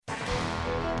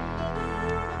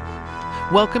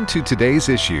Welcome to Today's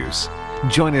Issues.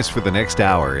 Join us for the next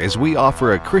hour as we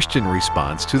offer a Christian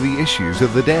response to the issues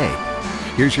of the day.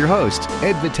 Here's your host,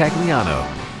 Ed Vitagliano.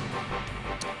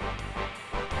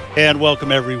 And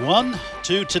welcome, everyone,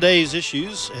 to Today's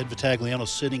Issues. Ed Vitagliano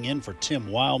sitting in for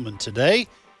Tim Wildman today.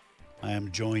 I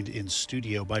am joined in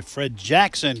studio by Fred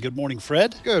Jackson. Good morning,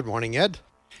 Fred. Good morning, Ed.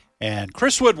 And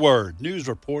Chris Woodward, news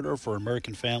reporter for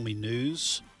American Family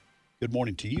News. Good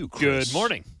morning to you, Chris. Good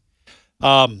morning.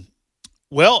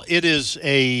 Well, it is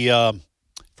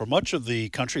for much of the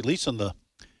country, at least in the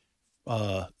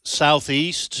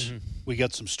southeast, we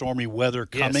got some stormy weather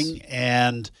coming. Yes.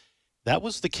 And that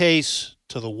was the case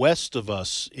to the west of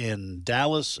us in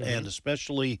Dallas and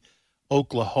especially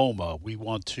Oklahoma. We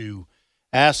want to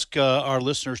ask our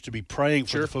listeners to be praying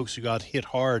for the folks who got hit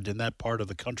hard in that part of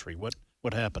the country.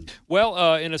 What happened?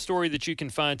 Well, in a story that you can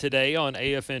find today on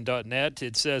AFN.net,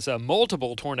 it says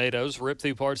multiple tornadoes ripped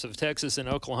through parts of Texas and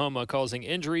Oklahoma, causing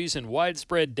injuries and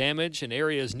widespread damage in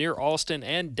areas near Austin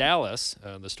and Dallas.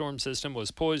 The storm system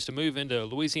was poised to move into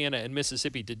Louisiana and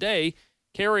Mississippi today,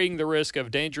 carrying the risk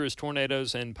of dangerous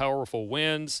tornadoes and powerful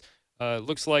winds.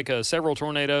 Looks like several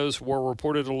tornadoes were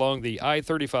reported along the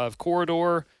I-35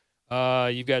 corridor.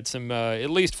 You've got some, at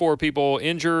least 4 people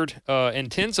injured, and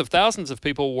tens of thousands of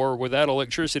people were without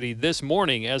electricity this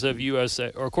morning, as of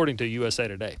according to USA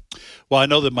Today. Well, I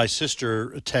know that my sister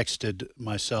texted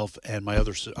myself and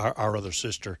our other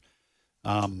sister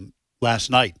last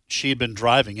night. She had been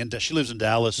driving, and she lives in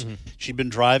Dallas. She'd been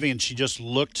driving, and she just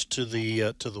looked to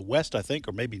the west, I think,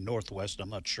 or maybe northwest. I'm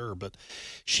not sure, but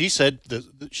she said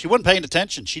that she wasn't paying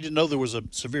attention. She didn't know there was a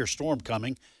severe storm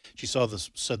coming. She said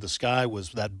the sky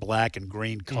was that black and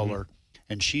green color,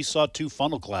 and she saw 2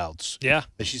 funnel clouds. Yeah.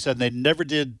 And she said they never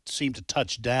did seem to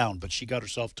touch down, but she got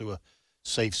herself to a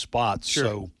safe spot.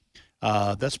 Sure.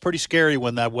 So that's pretty scary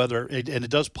when that weather, and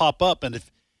it does pop up. And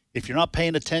if you're not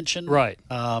paying attention, right?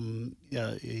 I don't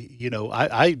know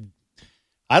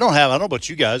about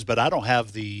you guys, but I don't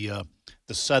have the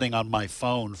setting on my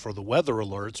phone for the weather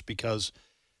alerts because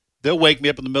they'll wake me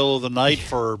up in the middle of the night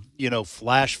for,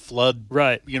 flash flood,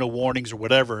 warnings or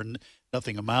whatever, and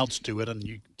nothing amounts to it, and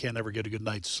you can't ever get a good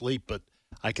night's sleep. But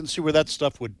I can see where that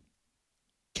stuff would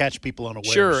catch people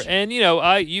unawares. Sure, and,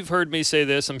 you've heard me say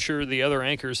this. I'm sure the other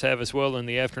anchors have as well in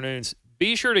the afternoons.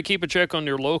 Be sure to keep a check on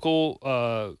your local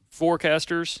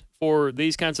forecasters for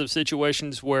these kinds of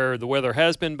situations where the weather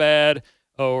has been bad,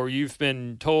 or you've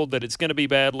been told that it's going to be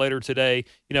bad later today.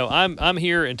 I'm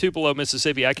here in Tupelo,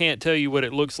 Mississippi. I can't tell you what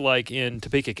it looks like in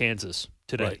Topeka, Kansas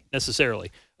today,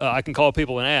 necessarily. I can call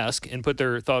people and ask and put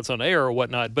their thoughts on air or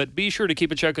whatnot, but be sure to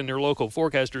keep a check on your local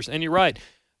forecasters. And you're right.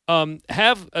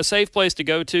 Have a safe place to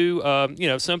go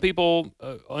to. Some people,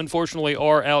 unfortunately,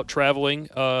 are out traveling,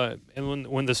 and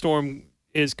when the storm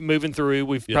is moving through,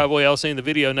 we've probably all seen the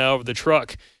video now of the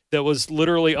truck that was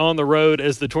literally on the road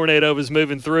as the tornado was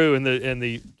moving through, and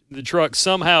the truck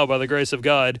somehow, by the grace of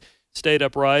God, stayed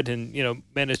upright and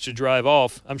managed to drive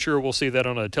off. I'm sure we'll see that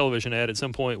on a television ad at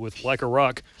some point with Like a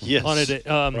Rock on it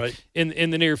in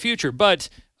the near future. But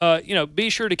be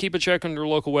sure to keep a check on your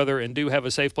local weather and do have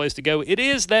a safe place to go. It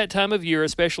is that time of year,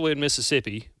 especially in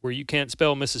Mississippi, where you can't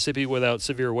spell Mississippi without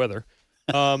severe weather.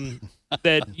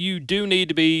 That you do need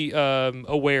to be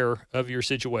aware of your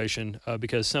situation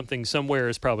because something somewhere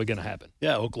is probably going to happen.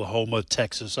 Yeah, Oklahoma,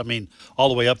 Texas. I mean, all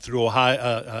the way up through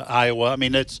Ohio, Iowa. I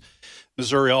mean, it's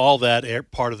Missouri, all that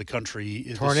part of the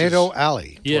country. Tornado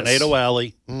Alley. Yes. Tornado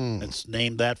Alley. It's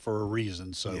named that for a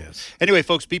reason. So anyway,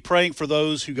 folks, be praying for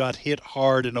those who got hit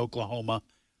hard in Oklahoma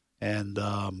and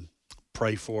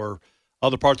pray for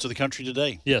other parts of the country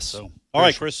today. Yes. So, all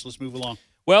right, Chris, let's move along.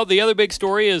 Well, the other big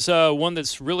story is one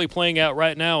that's really playing out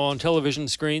right now on television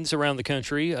screens around the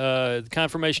country. The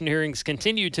confirmation hearings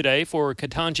continue today for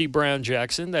Ketanji Brown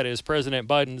Jackson, that is President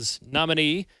Biden's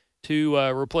nominee to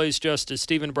replace Justice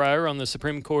Stephen Breyer on the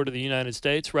Supreme Court of the United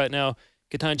States. Right now,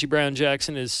 Ketanji Brown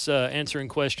Jackson is answering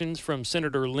questions from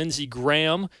Senator Lindsey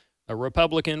Graham, a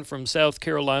Republican from South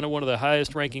Carolina, one of the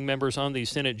highest-ranking members on the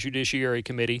Senate Judiciary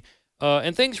Committee.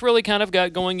 And things really kind of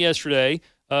got going yesterday.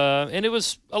 And it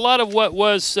was a lot of what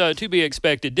was to be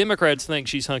expected. Democrats think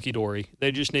she's hunky-dory.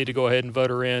 They just need to go ahead and vote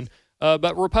her in.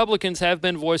 But Republicans have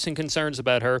been voicing concerns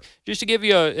about her. Just to give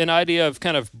you an idea of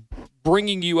kind of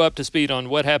bringing you up to speed on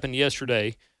what happened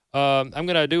yesterday, I'm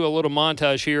going to do a little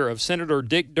montage here of Senator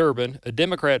Dick Durbin, a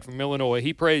Democrat from Illinois.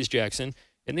 He praised Jackson.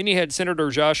 And then you had Senator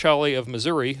Josh Hawley of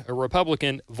Missouri, a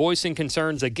Republican, voicing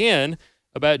concerns again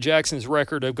about Jackson's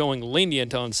record of going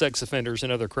lenient on sex offenders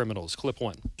and other criminals. Clip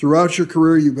 1. Throughout your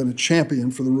career, you've been a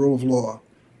champion for the rule of law,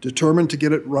 determined to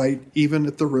get it right, even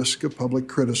at the risk of public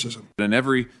criticism. In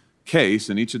every case,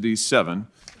 in each of these 7,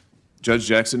 Judge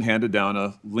Jackson handed down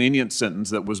a lenient sentence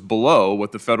that was below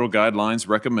what the federal guidelines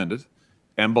recommended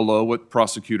and below what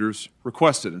prosecutors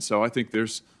requested. And so I think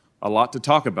there's a lot to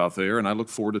talk about there, and I look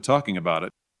forward to talking about it.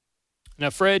 Now,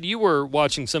 Fred, you were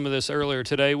watching some of this earlier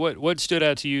today. What stood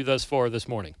out to you thus far this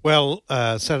morning? Well,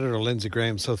 Senator Lindsey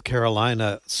Graham, South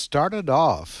Carolina, started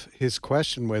off his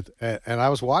question with, and I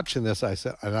was watching this, I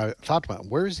thought about,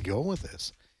 where is he going with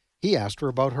this? He asked her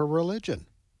about her religion.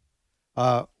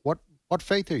 What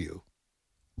faith are you?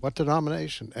 What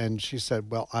denomination? And she said,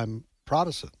 well, I'm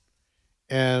Protestant.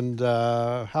 And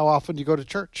how often do you go to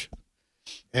church?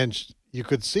 And you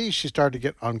could see she started to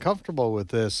get uncomfortable with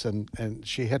this, and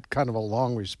she had kind of a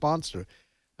long response to it.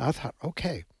 And I thought,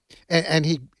 okay. And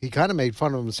he kind of made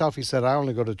fun of himself. He said, I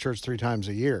only go to church 3 times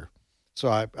a year. So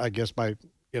I guess that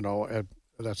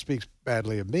speaks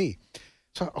badly of me.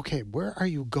 So, okay, where are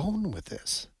you going with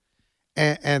this?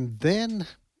 And then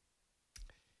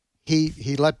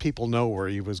he let people know where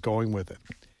he was going with it.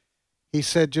 He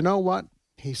said, you know what?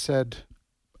 He said,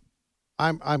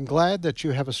 I'm glad that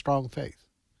you have a strong faith.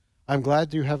 I'm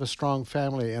glad you have a strong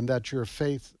family and that your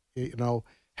faith,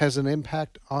 has an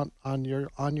impact on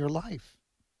your life.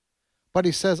 But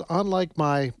he says, unlike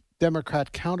my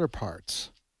Democrat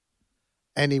counterparts,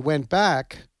 and he went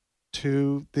back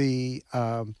to the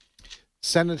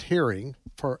Senate hearing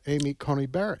for Amy Coney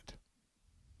Barrett,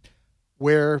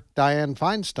 where Dianne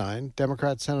Feinstein,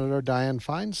 Democrat Senator Dianne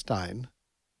Feinstein,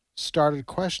 started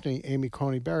questioning Amy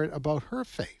Coney Barrett about her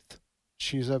faith.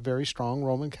 She's a very strong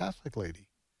Roman Catholic lady.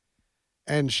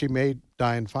 And she made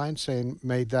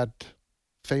that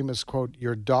famous quote,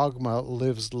 your dogma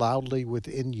lives loudly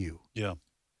within you. Yeah.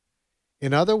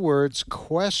 In other words,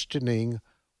 questioning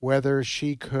whether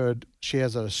she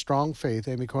has a strong faith,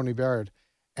 Amy Coney Barrett,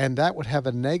 and that would have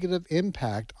a negative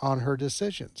impact on her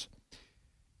decisions.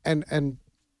 And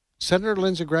Senator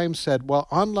Lindsey Graham said, well,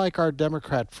 unlike our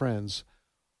Democrat friends,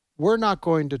 we're not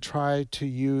going to try to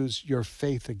use your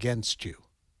faith against you.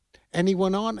 And he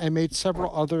went on and made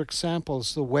several other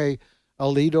examples, the way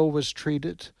Alito was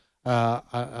treated,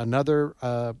 another,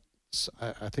 I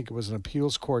think it was an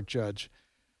appeals court judge.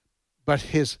 But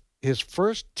his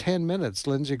first 10 minutes,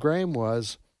 Lindsey Graham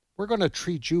was, we're going to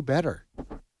treat you better,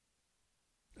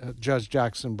 Judge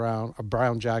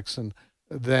Brown Jackson,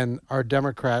 than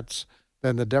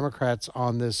the Democrats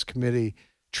on this committee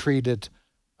treated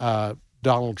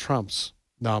Donald Trump's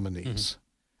nominees.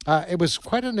 It was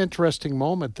quite an interesting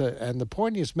moment, and the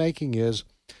point he's making is,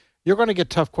 you're going to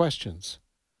get tough questions,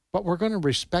 but we're going to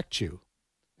respect you.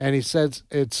 And he says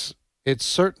it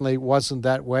certainly wasn't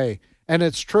that way, and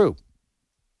it's true.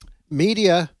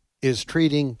 Media is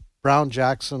treating Brown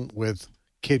Jackson with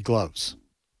kid gloves.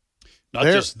 Not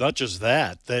just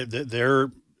that,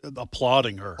 they're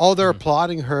applauding her. Oh, they're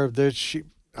applauding her.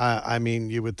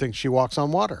 You would think she walks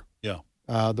on water. Yeah,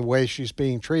 the way she's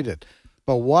being treated.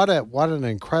 But what an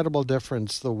incredible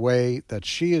difference the way that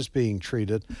she is being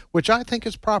treated, which I think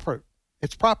is proper.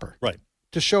 It's proper, right,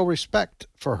 to show respect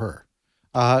for her.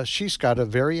 She's got a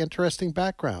very interesting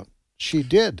background. She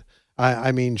did.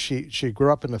 She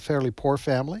grew up in a fairly poor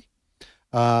family,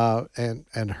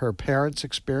 and her parents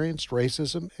experienced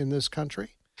racism in this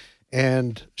country,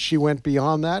 and she went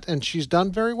beyond that, and she's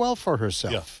done very well for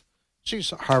herself. Yeah.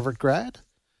 She's a Harvard grad.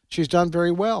 She's done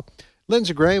very well.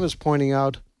 Lindsey Graham is pointing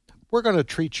out, we're going to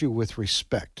treat you with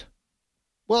respect.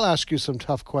 We'll ask you some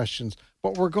tough questions,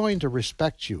 but we're going to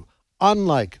respect you,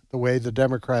 unlike the way the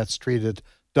Democrats treated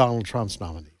Donald Trump's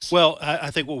nominees. Well,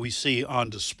 I think what we see on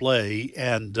display,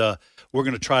 and we're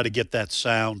going to try to get that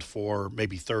sound for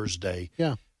maybe Thursday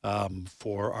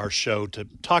for our show to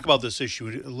talk about this issue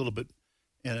in a little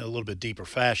bit deeper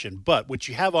fashion. But what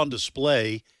you have on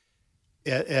display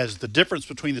as the difference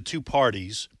between the two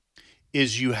parties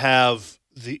is you have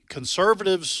the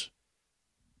conservatives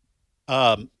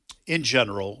in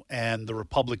general and the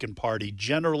Republican Party,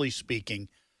 generally speaking,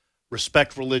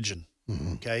 respect religion,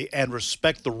 okay, and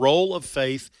respect the role of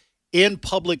faith in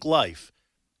public life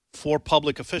for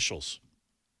public officials.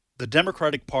 The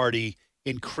Democratic Party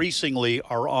increasingly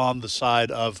are on the side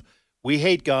of, we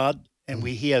hate God and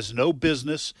he has no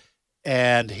business,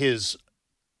 and his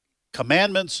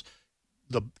commandments,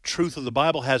 the truth of the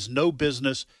Bible, has no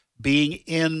business being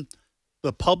in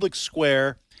the public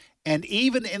square and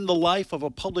even in the life of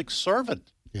a public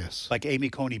servant. Yes. Like Amy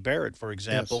Coney Barrett, for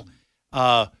example.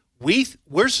 Yes.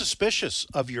 We're suspicious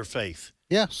of your faith.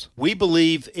 Yes. We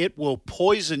believe it will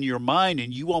poison your mind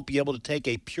and you won't be able to take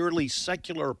a purely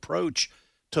secular approach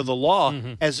to the law,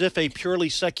 as if a purely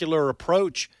secular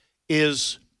approach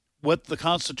is what the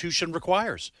Constitution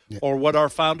requires or what our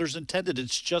founders intended.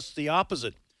 It's just the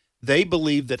opposite. They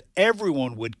believe that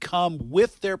everyone would come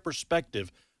with their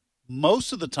perspective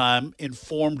most of the time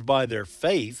informed by their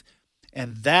faith,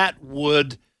 and that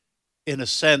would, in a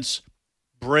sense,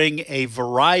 bring a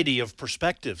variety of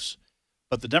perspectives.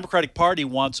 But the Democratic Party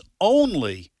wants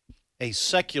only a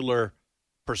secular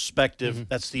perspective. Mm-hmm.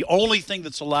 That's the only thing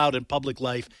that's allowed in public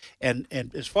life. And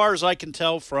as far as I can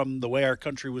tell from the way our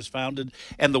country was founded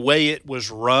and the way it was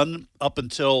run up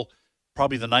until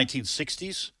probably the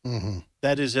 1960s,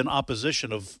 that is in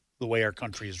opposition of the way our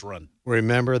country is run.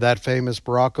 Remember that famous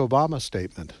Barack Obama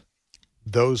statement,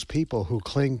 those people who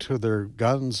cling to their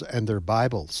guns and their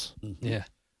Bibles. Mm-hmm. Yeah.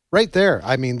 Right there.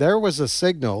 I mean, there was a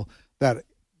signal that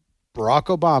Barack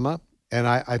Obama, and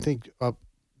I think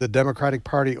the Democratic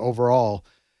Party overall,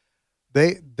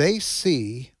 they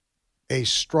see a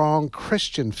strong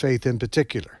Christian faith in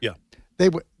particular. Yeah.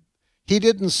 He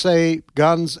didn't say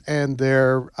guns and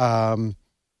their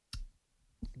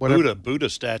Buddha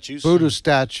statues. Buddha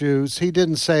statues. He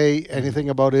didn't say anything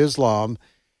about Islam.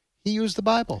 He used the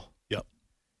Bible. Yep.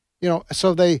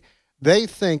 So they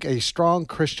think a strong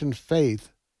Christian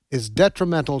faith is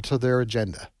detrimental to their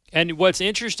agenda. And what's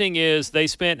interesting is they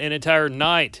spent an entire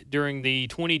night during the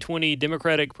 2020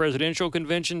 Democratic Presidential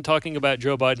Convention talking about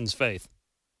Joe Biden's faith.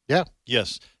 Yeah.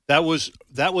 Yes. That was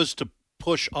to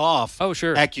push off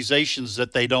accusations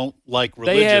that they don't like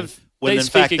religion, when in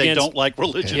fact they don't like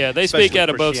religion. Yeah, they speak out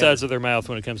of both sides of their mouth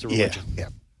when it comes to religion. Yeah.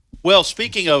 Well,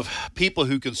 speaking of people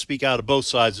who can speak out of both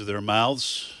sides of their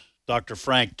mouths, Dr.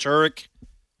 Frank Turek,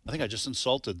 I think I just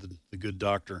insulted the good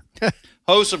doctor.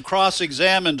 Host of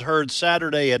Cross-Examined, heard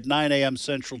Saturday at 9 a.m.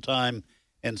 Central Time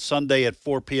and Sunday at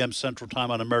 4 p.m. Central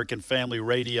Time on American Family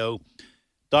Radio.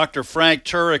 Dr. Frank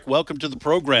Turek, welcome to the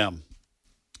program.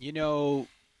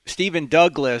 Stephen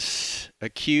Douglas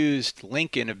accused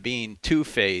Lincoln of being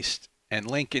two-faced, and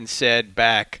Lincoln said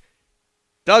back,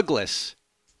 Douglas,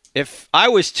 if I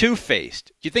was two-faced,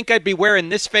 do you think I'd be wearing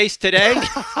this face today?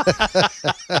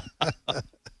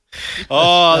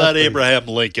 Oh, that Abraham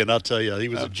Lincoln, I'll tell you, he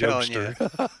was a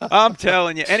jokester. I'm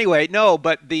telling you. Anyway, no,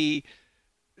 but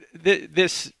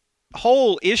this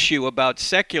whole issue about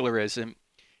secularism,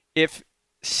 if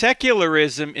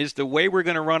secularism is the way we're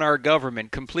going to run our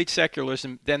government, complete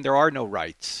secularism, then there are no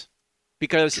rights.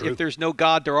 Because if there's no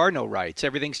God, there are no rights.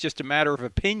 Everything's just a matter of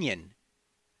opinion.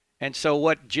 And so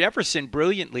what Jefferson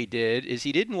brilliantly did is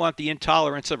he didn't want the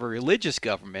intolerance of a religious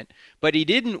government, but he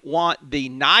didn't want the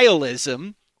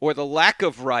nihilism or the lack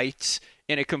of rights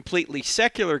in a completely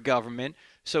secular government.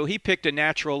 So he picked a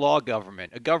natural law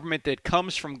government, a government that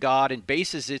comes from God and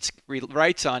bases its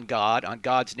rights on God, on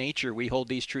God's nature. We hold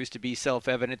these truths to be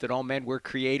self-evident, that all men were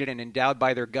created and endowed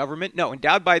by their government. No,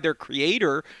 endowed by their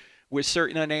creator with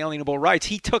certain unalienable rights.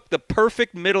 He took the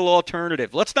perfect middle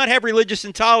alternative. Let's not have religious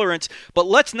intolerance, but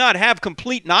let's not have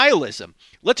complete nihilism.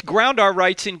 Let's ground our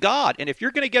rights in God. And if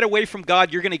you're going to get away from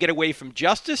God, you're going to get away from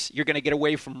justice, you're going to get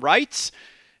away from rights,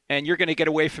 and you're going to get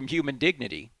away from human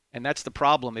dignity. And that's the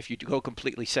problem if you go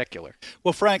completely secular.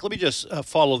 Well, Frank, let me just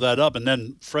follow that up. And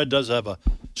then Fred does have a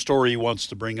story he wants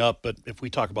to bring up. But if we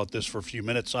talk about this for a few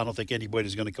minutes, I don't think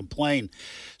anybody's going to complain.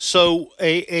 So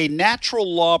a natural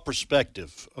law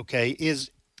perspective, okay, is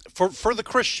for the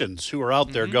Christians who are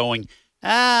out there going,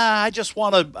 I just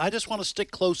want to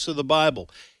stick close to the Bible.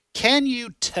 Can you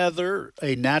tether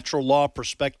a natural law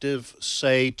perspective,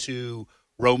 say, to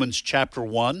Romans chapter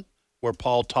 1, where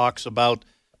Paul talks about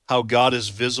how God is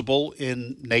visible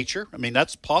in nature? I mean,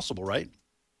 that's possible, right?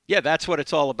 Yeah, that's what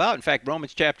it's all about. In fact,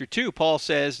 Romans chapter 2, Paul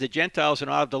says the Gentiles are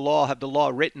not of the law, have the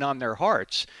law written on their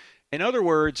hearts. In other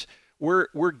words,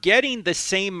 we're getting the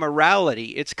same morality.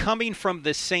 It's coming from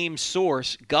the same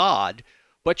source, God,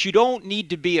 but you don't need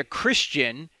to be a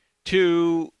Christian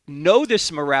to know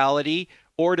this morality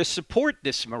or to support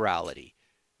this morality.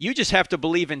 You just have to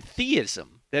believe in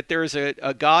theism, that there's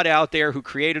a God out there who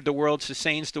created the world,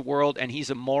 sustains the world, and he's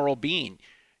a moral being.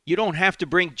 You don't have to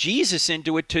bring Jesus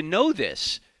into it to know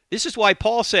this. This is why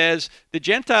Paul says the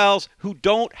Gentiles who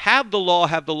don't have the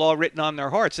law written on their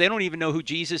hearts. They don't even know who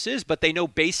Jesus is, but they know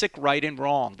basic right and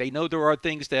wrong. They know there are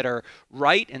things that are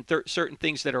right and certain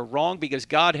things that are wrong because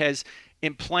God has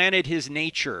implanted his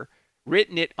nature,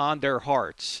 written it on their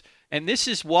hearts. And this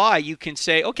is why you can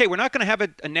say, okay, we're not going to have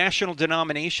a national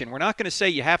denomination. We're not going to say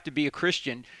you have to be a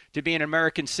Christian to be an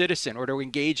American citizen or to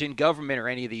engage in government or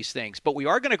any of these things. But we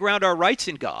are going to ground our rights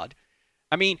in God.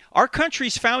 I mean, our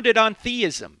country's founded on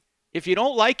theism. If you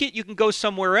don't like it, you can go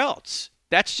somewhere else.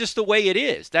 That's just the way it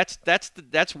is.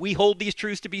 That's we hold these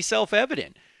truths to be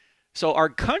self-evident. So our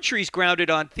country's grounded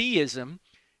on theism.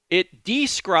 It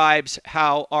describes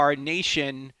how our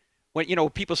nation, when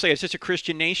people say, is this a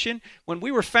Christian nation? When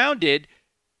we were founded,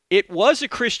 It was a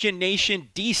Christian nation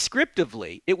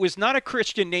descriptively. It was not a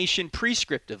Christian nation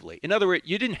prescriptively. In other words,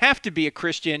 you didn't have to be a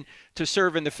Christian to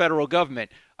serve in the federal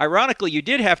government. Ironically, you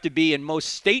did have to be in most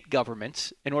state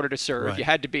governments in order to serve. Right. You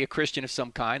had to be a Christian of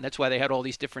some kind. That's why they had all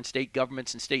these different state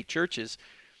governments and state churches.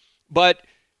 But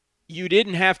you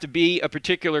didn't have to be a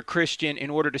particular Christian in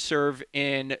order to serve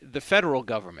in the federal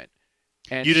government.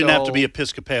 And You didn't have to so- be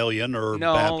Episcopalian or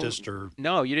Baptist or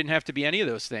No, you didn't have to be any of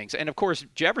those things. And of course,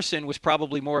 Jefferson was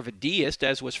probably more of a deist,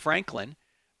 as was Franklin.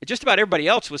 Just about everybody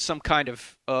else was some kind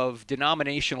of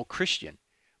denominational Christian.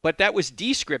 But that was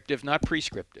descriptive, not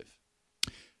prescriptive.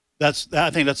 I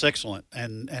think that's excellent,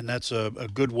 and that's a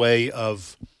good way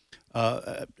of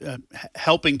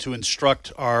helping to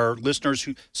instruct our listeners,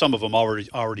 who some of them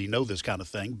already know this kind of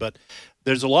thing, but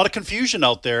there's a lot of confusion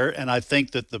out there, and I think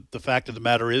that the fact of the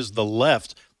matter is the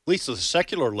left, at least the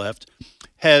secular left,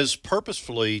 has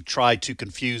purposefully tried to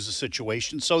confuse the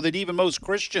situation so that even most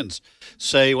Christians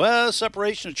say, well,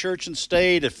 separation of church and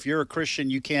state, if you're a Christian,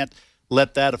 you can't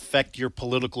let that affect your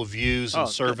political views and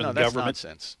serve in the that's government.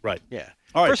 Nonsense. Right. Yeah.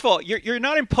 All right. First of all, you're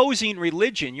not imposing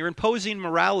religion. You're imposing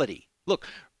morality. Look,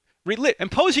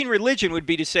 imposing religion would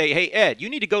be to say, hey, Ed, you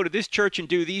need to go to this church and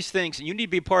do these things, and you need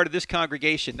to be a part of this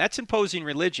congregation. That's imposing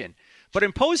religion. But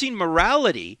imposing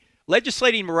morality,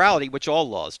 legislating morality, which all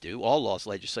laws do, all laws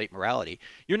legislate morality,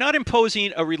 you're not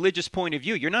imposing a religious point of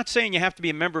view. You're not saying you have to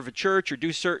be a member of a church or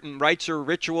do certain rites or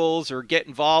rituals or get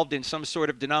involved in some sort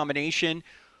of denomination.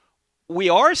 We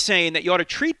are saying that you ought to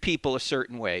treat people a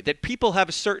certain way, that people have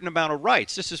a certain amount of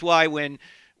rights. This is why when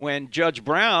Judge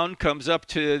Brown comes up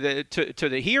to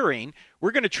the hearing,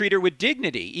 we're going to treat her with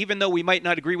dignity, even though we might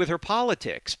not agree with her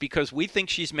politics, because we think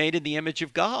she's made in the image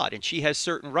of God and she has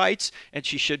certain rights and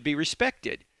she should be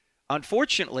respected.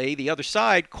 Unfortunately, the other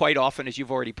side, quite often, as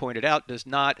you've already pointed out, does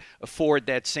not afford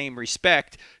that same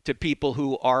respect to people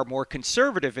who are more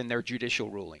conservative in their judicial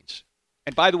rulings.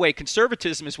 And by the way,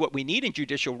 conservatism is what we need in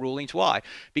judicial rulings. Why?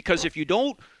 Because if you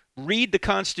don't read the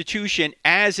Constitution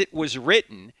as it was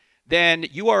written, then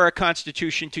you are a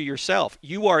constitution to yourself.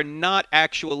 You are not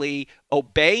actually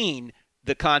obeying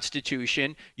the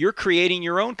Constitution. You're creating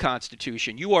your own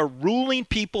constitution. You are ruling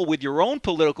people with your own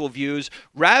political views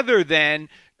rather than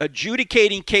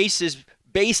adjudicating cases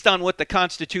based on what the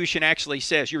Constitution actually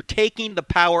says. You're taking the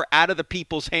power out of the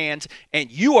people's hands, and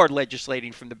you are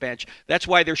legislating from the bench. That's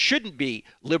why there shouldn't be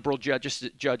liberal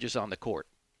judges on the court.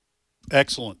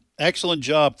 Excellent. Excellent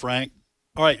job, Frank.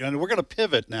 All right, and we're going to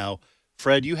pivot now.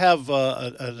 Fred, you have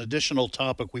an additional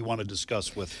topic we want to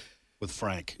discuss with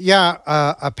Frank. Yeah,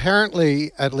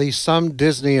 apparently at least some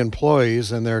Disney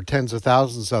employees, and there are tens of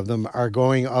thousands of them, are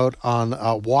going out on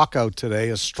a walkout today,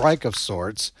 a strike of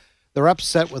sorts. They're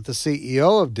upset with the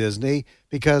CEO of Disney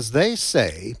because they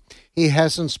say he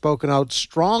hasn't spoken out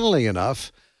strongly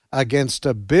enough against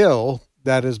a bill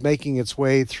that is making its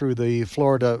way through the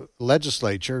Florida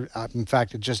legislature. In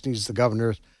fact, it just needs the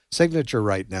governor's signature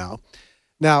right now.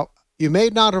 Now, you may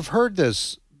not have heard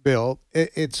this bill.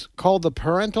 It's called the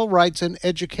Parental Rights in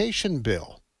Education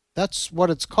Bill. That's what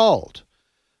it's called.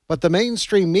 But the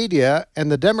mainstream media and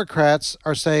the Democrats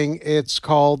are saying it's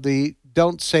called the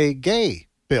Don't Say Gay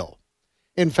Bill.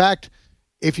 In fact,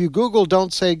 if you Google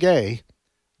Don't Say Gay,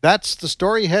 that's the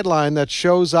story headline that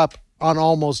shows up on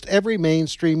almost every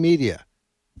mainstream media.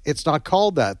 It's not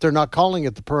called that. They're not calling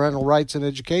it the Parental Rights in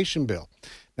Education Bill.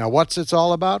 Now, what's it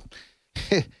all about?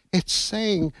 It's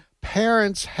saying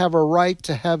parents have a right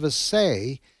to have a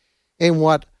say in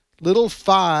what little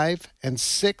 5 and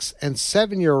 6 and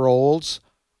 7-year-olds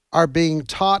are being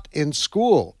taught in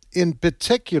school. In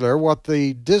particular, what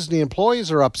the Disney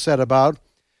employees are upset about,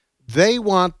 they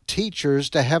want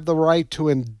teachers to have the right to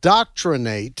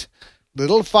indoctrinate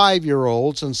little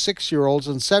 5-year-olds and 6-year-olds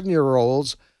and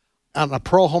 7-year-olds on a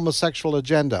pro-homosexual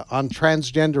agenda, on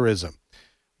transgenderism.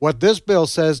 What this bill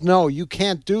says, no, you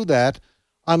can't do that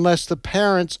unless the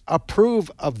parents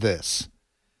approve of this.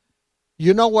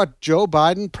 You know what Joe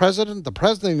Biden, the President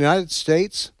of the United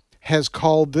States, has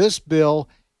called this bill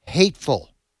hateful.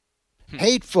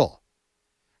 Hateful.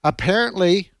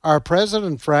 Apparently, our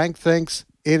president, Frank, thinks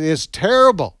it is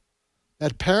terrible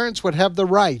that parents would have the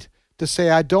right to say,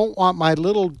 I don't want my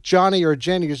little Johnny or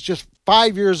Jenny, who's just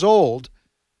 5 years old,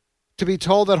 to be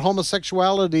told that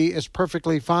homosexuality is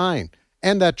perfectly fine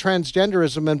and that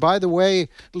transgenderism. And by the way,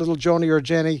 little Joni or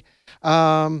Jenny,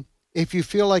 if you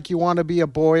feel like you want to be a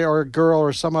boy or a girl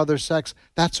or some other sex,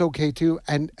 that's okay too.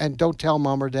 And don't tell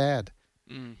mom or dad.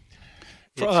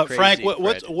 Frank,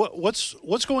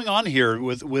 what's going on here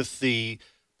with the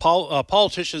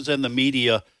politicians and the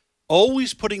media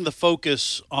always putting the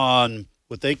focus on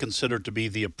what they consider to be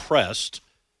the oppressed?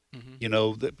 Mm-hmm. You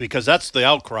know, because that's the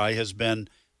outcry has been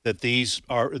that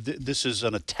this is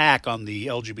an attack on the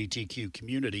LGBTQ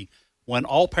community, when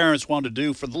all parents want to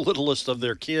do for the littlest of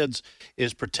their kids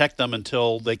is protect them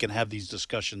until they can have these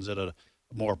discussions at a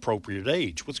more appropriate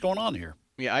age. What's going on here?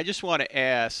 Yeah, I just want to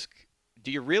ask,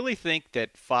 do you really think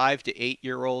that 5 to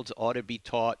 8-year-olds ought to be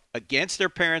taught against their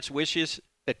parents' wishes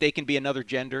that they can be another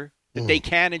gender, that they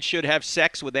can and should have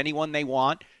sex with anyone they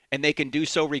want, and they can do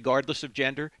so regardless of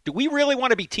gender? Do we really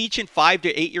want to be teaching 5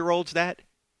 to 8-year-olds that?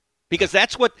 Because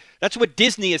that's what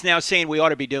Disney is now saying we ought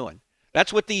to be doing.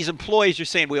 That's what these employees are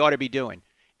saying we ought to be doing.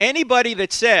 Anybody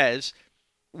that says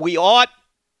we ought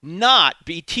not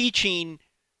be teaching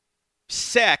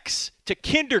sex to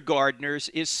kindergartners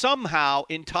is somehow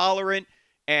intolerant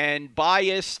and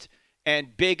biased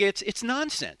and bigots. It's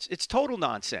nonsense. It's total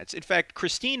nonsense. In fact,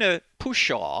 Christina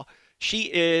Pushaw,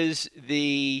 she is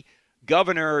the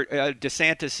Governor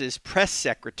DeSantis's press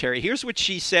secretary. Here's what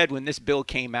she said when this bill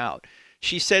came out.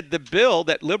 She said the bill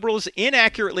that liberals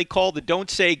inaccurately call the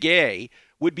Don't Say Gay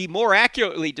would be more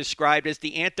accurately described as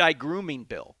the anti-grooming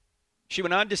bill. She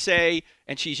went on to say,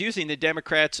 and she's using the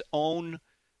Democrats' own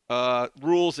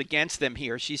rules against them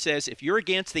here. She says, if you're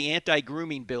against the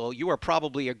anti-grooming bill, you are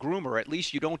probably a groomer. At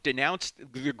least you don't denounce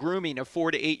the grooming of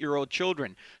 4 to 8-year-old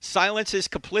children. Silence is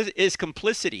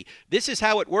complicity. This is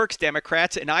how it works,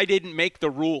 Democrats, and I didn't make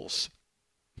the rules.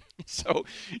 So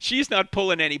she's not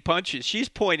pulling any punches. She's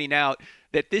pointing out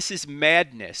that this is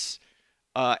madness.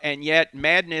 And yet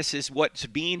madness is what's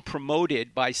being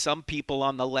promoted by some people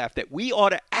on the left, that we ought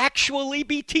to actually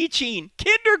be teaching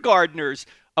kindergartners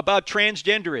about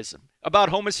transgenderism, about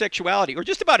homosexuality, or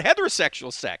just about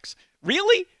heterosexual sex.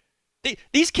 Really?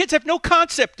 These kids have no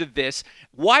concept of this.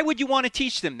 Why would you want to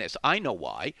teach them this? I know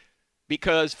why.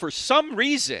 Because for some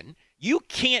reason, you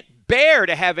can't bear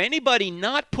to have anybody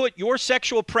not put your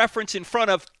sexual preference in front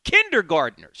of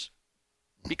kindergartners,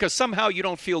 because somehow you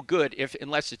don't feel good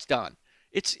unless it's done.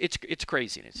 It's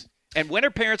craziness. And when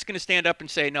are parents going to stand up and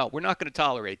say, no, we're not going to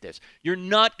tolerate this? You're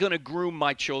not going to groom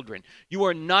my children. You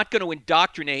are not going to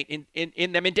indoctrinate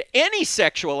in them into any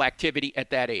sexual activity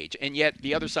at that age. And yet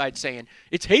the other side saying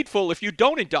it's hateful if you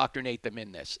don't indoctrinate them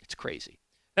in this. It's crazy.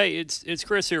 Hey, it's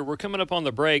Chris here. We're coming up on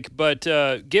the break, but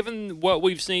given what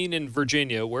we've seen in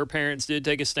Virginia, where parents did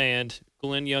take a stand,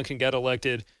 Glenn Youngkin got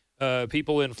elected,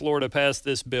 people in Florida passed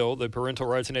this bill, the Parental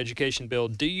Rights and Education Bill.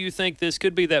 Do you think this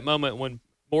could be that moment when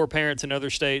more parents in other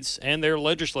states and their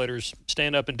legislators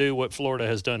stand up and do what Florida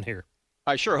has done here?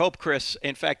 I sure hope, Chris.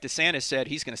 In fact, DeSantis said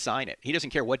he's going to sign it. He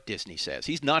doesn't care what Disney says.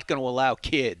 He's not going to allow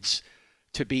kids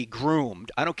to be groomed.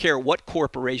 I don't care what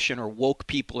corporation or woke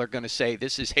people are going to say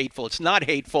this is hateful. It's not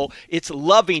hateful. It's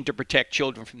loving to protect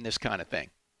children from this kind of thing.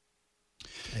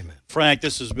 Amen. Frank,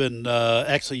 this has been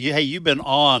excellent. Hey, you've been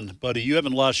on, buddy. You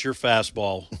haven't lost your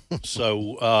fastball.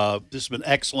 So this has been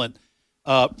excellent.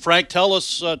 Frank, tell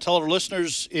our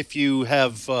listeners if you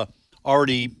have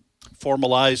already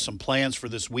formalized some plans for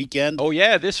this weekend. Oh,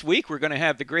 yeah. This week we're going to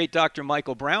have the great Dr.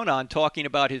 Michael Brown on talking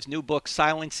about his new book,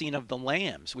 Silencing of the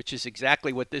Lambs, which is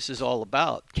exactly what this is all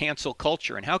about, cancel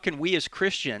culture. And how can we as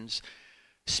Christians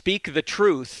speak the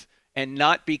truth and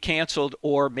not be canceled,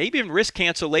 or maybe even risk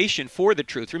cancellation for the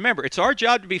truth? Remember, it's our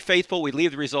job to be faithful. We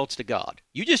leave the results to God.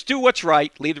 You just do what's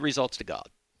right. Leave the results to God.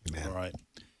 Amen. All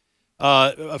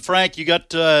right. Frank, you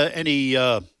got any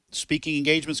speaking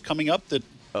engagements coming up that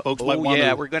folks might want to?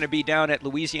 Yeah, we're going to be down at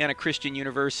Louisiana Christian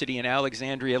University in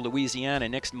Alexandria, Louisiana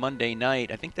next Monday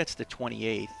night. I think that's the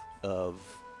 28th of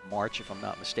March, if I'm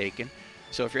not mistaken.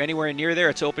 So if you're anywhere near there,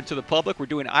 it's open to the public. We're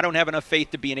doing I Don't Have Enough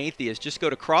Faith to Be an Atheist. Just go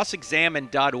to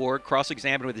crossexamine.org,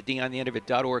 crossexamine with a D on the end of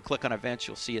it.org. Click on events.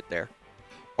 You'll see it there.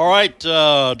 All right.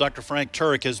 Dr. Frank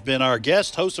Turek has been our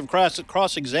guest, host of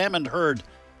Cross Examined, heard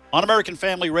on American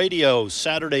Family Radio,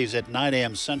 Saturdays at 9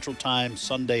 a.m. Central Time,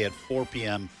 Sunday at 4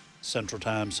 p.m. Central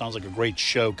Time. Sounds like a great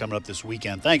show coming up this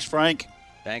weekend. Thanks, Frank.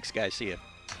 Thanks, guys. See you.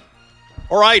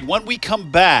 All right, when we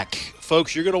come back,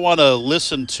 folks, you're going to want to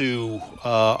listen to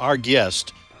our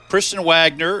guest, Kristen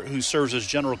Wagner, who serves as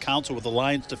general counsel with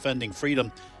Alliance Defending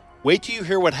Freedom. Wait till you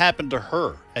hear what happened to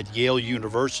her at Yale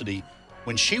University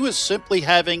when she was simply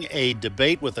having a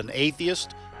debate with an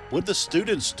atheist. What did the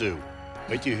students do?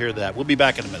 Wait till you hear that. We'll be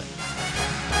back in a minute.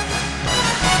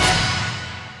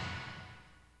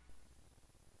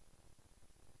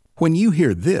 When you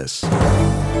hear this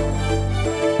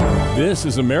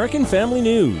is American Family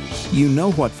News. You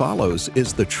know what follows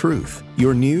is the truth.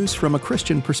 Your news from a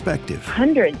Christian perspective.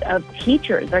 Hundreds of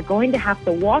teachers are going to have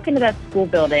to walk into that school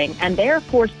building, and they are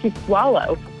forced to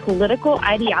swallow political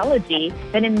ideology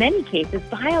that in many cases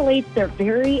violates their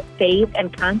very faith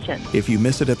and conscience. If you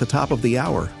miss it at the top of the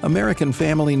hour, American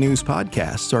Family News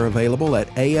podcasts are available at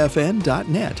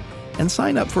afn.net. and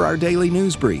sign up for our daily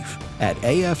news brief at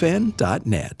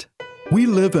afn.net. We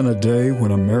live in a day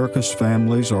when America's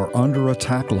families are under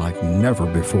attack like never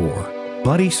before.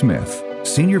 Buddy Smith,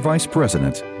 Senior Vice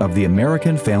President of the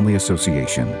American Family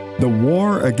Association. The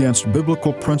war against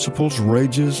biblical principles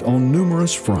rages on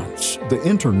numerous fronts: the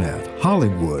internet,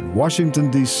 Hollywood, Washington,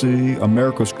 D.C.,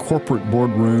 America's corporate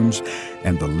boardrooms,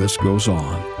 and the list goes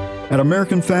on. At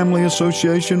American Family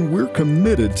Association, we're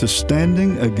committed to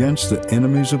standing against the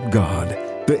enemies of God,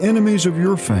 the enemies of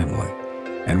your family.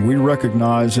 And we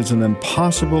recognize it's an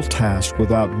impossible task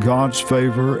without God's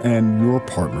favor and your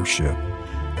partnership.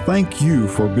 Thank you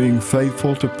for being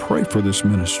faithful to pray for this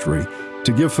ministry,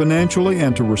 to give financially,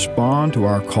 and to respond to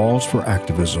our calls for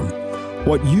activism.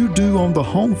 What you do on the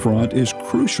home front is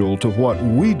crucial to what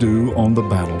we do on the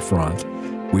battlefront.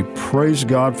 We praise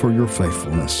God for your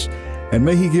faithfulness, and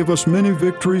may He give us many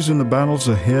victories in the battles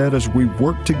ahead as we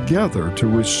work together to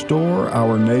restore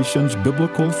our nation's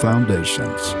biblical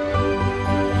foundations.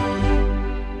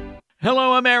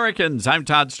 Hello, Americans. I'm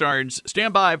Todd Starnes.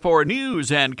 Stand by for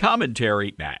news and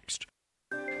commentary next.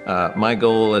 My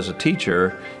goal as a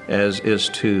teacher is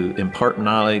to impart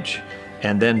knowledge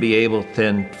and then be able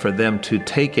then for them to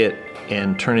take it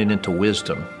and turn it into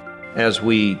wisdom. As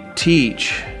we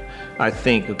teach, I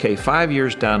think, okay, 5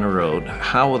 years down the road,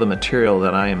 how will the material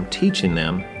that I am teaching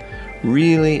them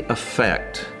really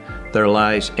affect their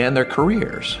lives and their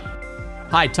careers?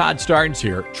 Hi, Todd Starnes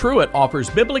here. Truett offers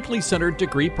biblically centered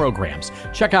degree programs.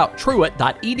 Check out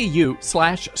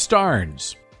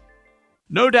truett.edu/Starnes.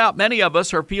 No doubt many of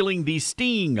us are feeling the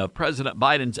sting of President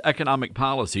Biden's economic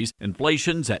policies.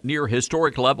 Inflation's at near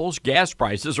historic levels. Gas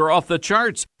prices are off the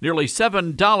charts, nearly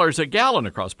 $7 a gallon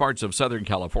across parts of Southern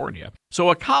California. So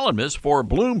a columnist for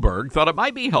Bloomberg thought it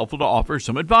might be helpful to offer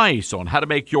some advice on how to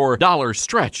make your dollar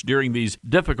stretch during these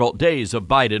difficult days of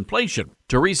Bidenflation.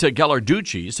 Teresa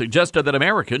Ghilarducci suggested that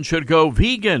Americans should go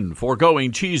vegan,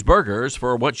 foregoing cheeseburgers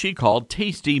for what she called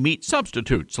tasty meat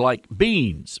substitutes like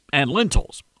beans and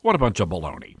lentils. What a bunch of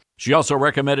baloney. She also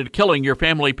recommended killing your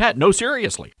family pet. No,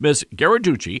 seriously. Ms.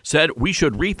 Ghilarducci said we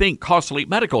should rethink costly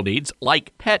medical needs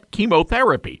like pet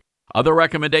chemotherapy. Other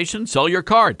recommendations: sell your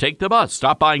car, take the bus,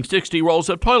 stop buying 60 rolls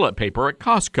of toilet paper at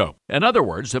Costco. In other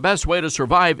words, the best way to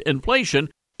survive inflation: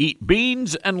 eat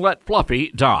beans and let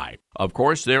Fluffy die. Of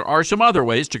course, there are some other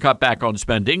ways to cut back on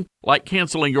spending, like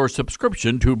canceling your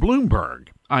subscription to Bloomberg.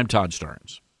 I'm Todd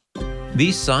Starnes.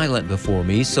 Be silent before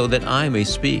me so that I may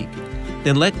speak.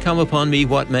 Then let come upon me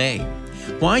what may.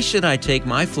 Why should I take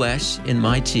my flesh in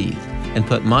my teeth and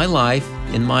put my life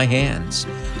in my hands?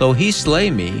 Though he slay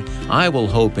me, I will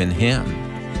hope in him.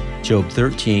 Job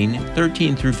 13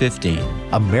 through 15.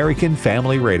 American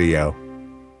Family Radio.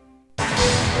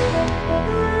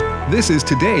 This is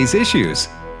today's issues.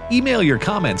 Email your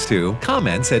comments to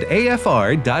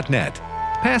comments@afr.net.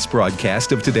 Past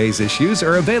broadcasts of today's issues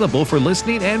are available for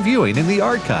listening and viewing in the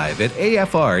archive at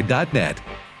afr.net.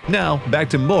 Now, back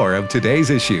to more of today's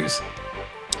issues.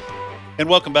 And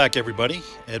welcome back, everybody.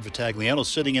 Ed Vitagliano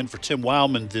sitting in for Tim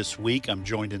Wildman this week. I'm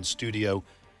joined in studio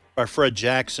by Fred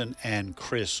Jackson and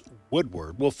Chris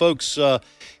Woodward. Well, folks,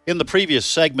 in the previous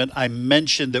segment, I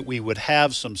mentioned that we would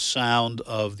have some sound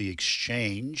of the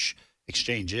exchanges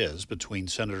between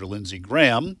Senator Lindsey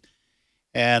Graham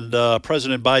and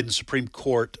President Biden's Supreme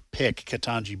Court pick,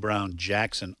 Ketanji Brown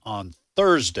Jackson, on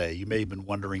Thursday. You may have been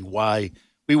wondering why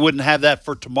we wouldn't have that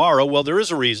for tomorrow. Well, there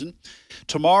is a reason.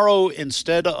 Tomorrow,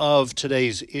 instead of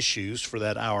today's issues for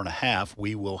that hour and a half,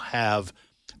 we will have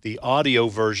the audio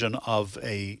version of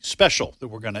a special that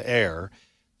we're going to air,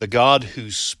 The God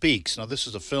Who Speaks. Now, this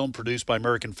is a film produced by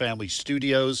American Family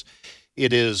Studios.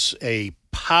 It is a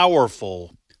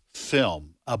powerful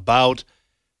film about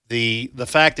the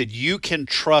fact that you can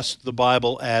trust the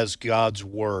Bible as God's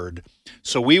Word.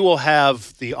 So we will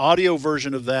have the audio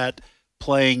version of that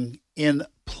playing in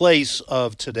place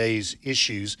of today's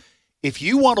issues. If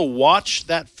you want to watch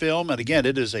that film, and again,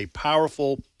 it is a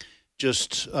powerful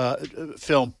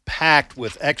film packed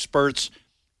with experts,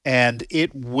 and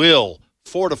it will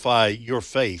fortify your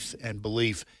faith and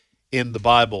belief in the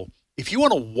Bible. If you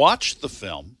want to watch the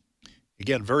film,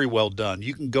 again, very well done,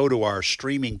 you can go to our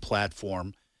streaming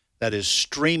platform. That is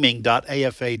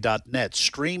streaming.afa.net,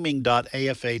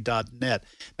 streaming.afa.net.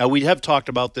 Now, we have talked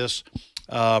about this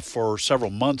for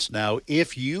several months now.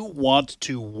 If you want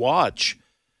to watch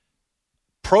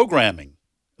programming,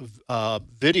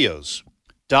 videos,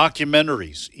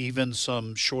 documentaries, even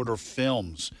some shorter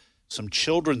films, some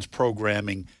children's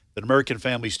programming that American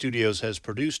Family Studios has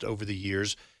produced over the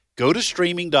years, go to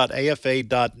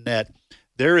streaming.afa.net.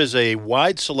 There is a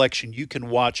wide selection you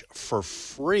can watch for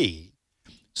free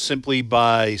simply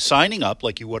by signing up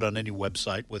like you would on any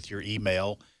website with your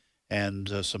email and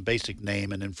some basic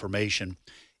name and information.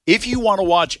 If you want to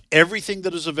watch everything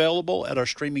that is available at our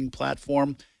streaming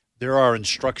platform, there are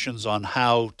instructions on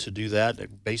how to do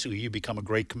that. Basically, you become a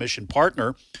Great Commission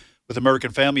partner with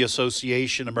American Family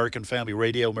Association, American Family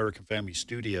Radio, American Family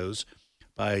Studios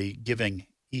by giving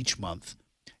each month.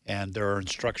 And there are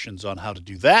instructions on how to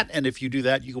do that. And if you do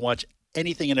that, you can watch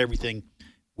anything and everything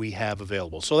we have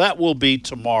available. So that will be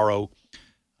tomorrow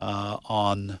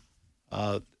on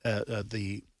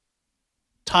the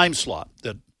time slot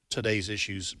that today's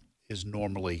issues is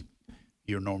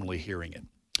you're normally hearing it.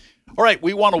 All right,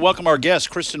 we want to welcome our guest,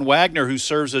 Kristen Wagner, who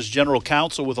serves as General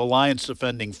Counsel with Alliance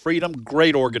Defending Freedom,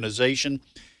 great organization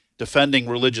defending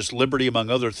religious liberty, among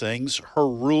other things. Her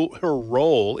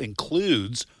role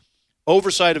includes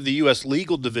oversight of the U.S.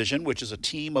 Legal Division, which is a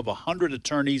team of 100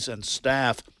 attorneys and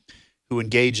staff who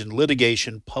engage in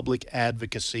litigation, public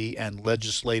advocacy, and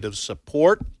legislative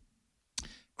support.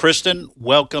 Kristen,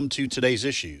 welcome to today's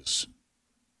issues.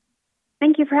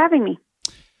 Thank you for having me.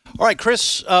 All right,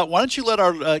 Chris, why don't you let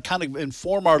our kind of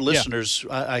inform our listeners?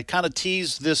 Yeah. I kind of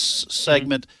teased this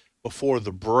segment before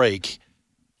the break.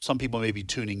 Some people may be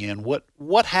tuning in.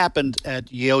 What happened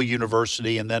at Yale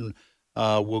University, and then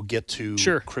we'll get to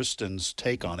Kristen's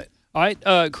take on it. All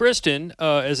right, Kristen,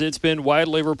 as it's been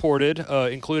widely reported,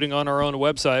 including on our own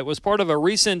website, was part of a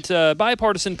recent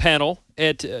bipartisan panel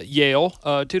at Yale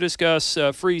to discuss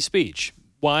free speech,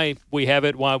 why we have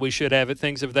it, why we should have it,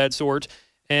 things of that sort.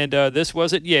 And this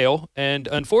was at Yale. And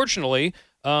unfortunately,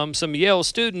 some Yale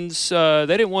students, they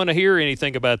didn't want to hear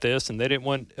anything about this, and they didn't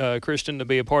want Kristen to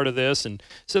be a part of this. And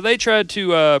so they tried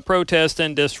to protest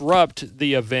and disrupt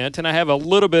the event. And I have a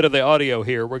little bit of the audio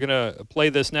here. We're going to play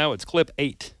this now. It's clip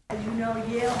 8. As you know,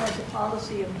 Yale has a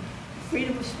policy of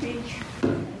freedom of speech.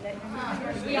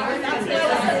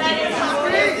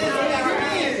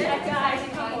 Guys,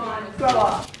 come on, grow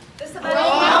up.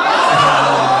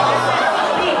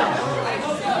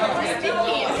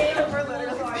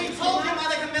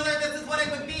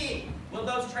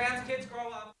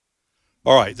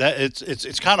 All right,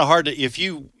 it's kind of hard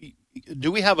to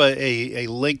do we have a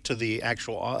link to the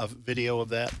actual video of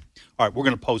that? All right, we're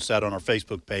going to post that on our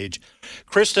Facebook page.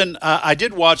 Kristen, I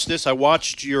did watch this. I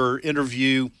watched your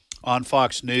interview on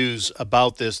Fox News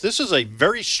about this. This is a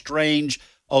very strange,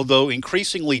 although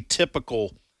increasingly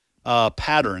typical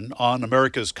pattern on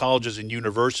America's colleges and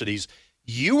universities.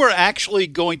 You are actually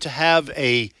going to have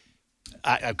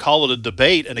I call it a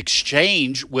debate, an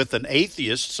exchange with an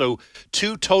atheist. So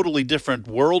two totally different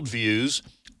worldviews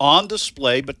on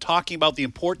display, but talking about the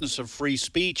importance of free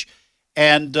speech.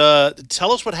 And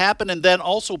tell us what happened. And then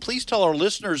also, please tell our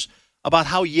listeners about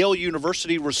how Yale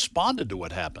University responded to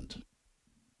what happened.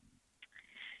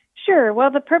 Sure.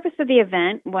 Well, the purpose of the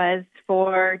event was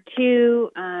for two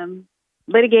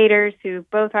litigators who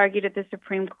both argued at the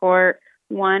Supreme Court,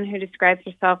 one who describes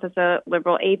herself as a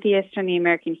liberal atheist from the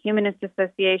American Humanist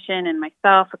Association, and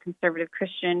myself, a conservative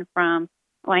Christian from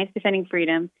Alliance Defending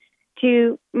Freedom,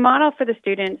 to model for the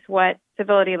students what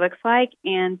civility looks like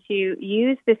and to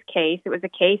use this case. It was a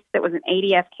case that was an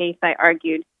ADF case, I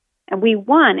argued, and we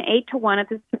won 8-1 at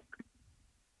the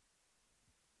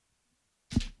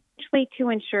to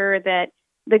ensure that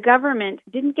the government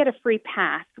didn't get a free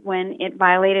pass when it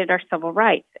violated our civil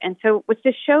rights. And so it was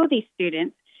to show these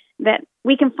students that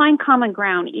we can find common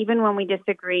ground even when we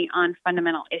disagree on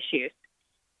fundamental issues.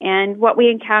 And what we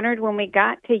encountered when we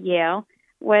got to Yale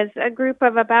was a group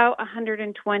of about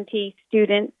 120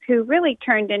 students who really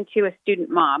turned into a student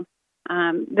mob.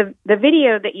 The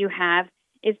video that you have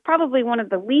is probably one of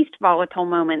the least volatile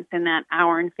moments in that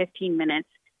hour and 15 minutes.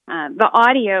 The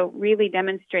audio really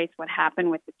demonstrates what happened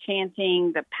with the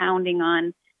chanting, the pounding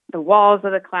on the walls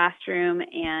of the classroom,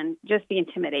 and just the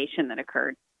intimidation that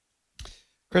occurred.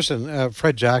 Kristen,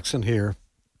 Fred Jackson here.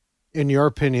 In your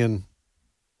opinion,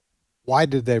 why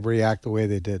did they react the way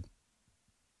they did?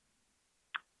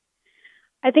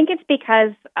 I think it's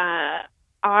because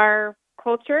our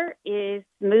culture is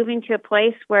moving to a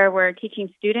place where we're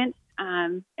teaching students,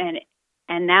 and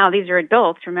now these are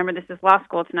adults. Remember, this is law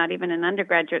school. It's not even an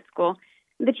undergraduate school.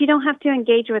 That you don't have to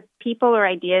engage with people or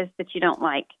ideas that you don't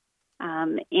like.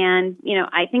 And,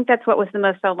 I think that's what was the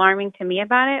most alarming to me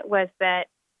about it was that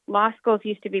law schools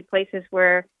used to be places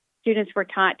where students were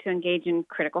taught to engage in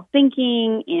critical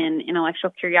thinking, in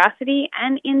intellectual curiosity,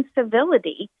 and in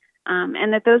civility,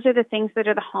 and that those are the things that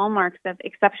are the hallmarks of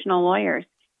exceptional lawyers.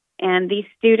 And these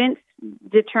students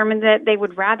determined that they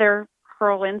would rather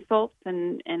hurl insults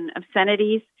and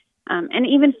obscenities and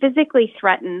even physically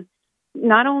threaten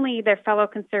not only their fellow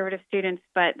conservative students,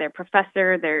 but their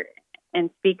professor and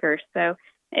speakers. So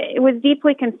it was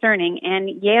deeply concerning. And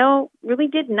Yale really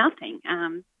did nothing.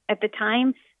 At the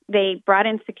time, they brought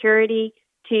in security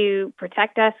to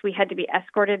protect us. We had to be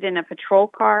escorted in a patrol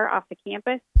car off the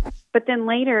campus. But then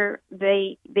later,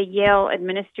 the Yale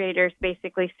administrators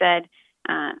basically said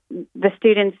the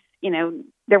students,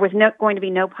 there was going to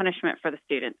be no punishment for the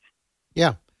students.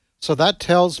 Yeah. So that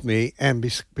tells me, and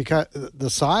because the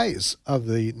size of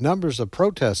the numbers of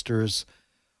protesters,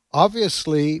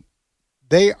 obviously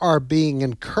they are being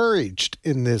encouraged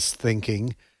in this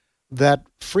thinking that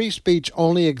free speech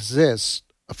only exists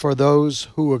for those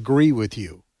who agree with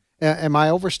you. Am I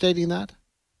overstating that?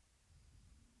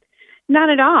 Not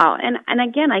at all. And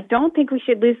again, I don't think we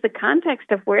should lose the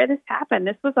context of where this happened.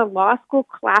 This was a law school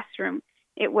classroom.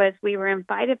 We were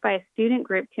invited by a student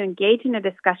group to engage in a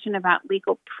discussion about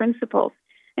legal principles.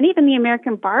 And even the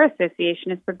American Bar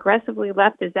Association, as progressively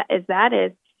left as that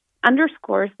is,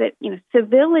 underscores that,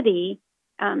 civility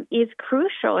is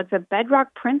crucial. It's a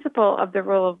bedrock principle of the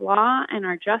rule of law and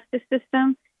our justice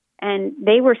system. And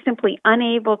they were simply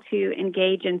unable to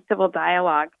engage in civil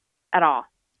dialogue at all.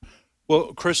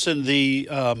 Well, Kristen,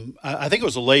 I think it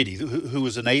was a lady who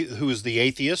was the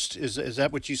atheist. Is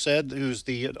that what you said? Who's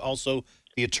also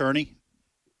the attorney?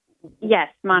 Yes,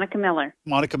 Monica Miller.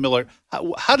 Monica Miller.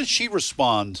 How did she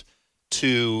respond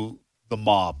to the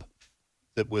mob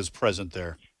that was present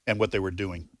there and what they were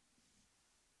doing?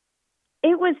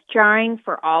 It was jarring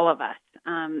for all of us.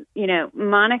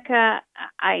 Monica,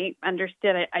 I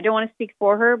understood it. I don't want to speak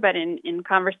for her, but in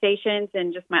conversations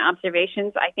and just my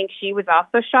observations, I think she was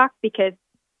also shocked because,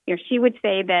 she would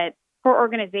say that her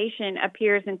organization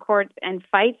appears in courts and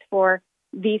fights for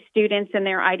these students and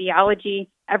their ideology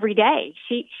every day.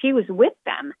 She was with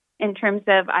them in terms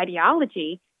of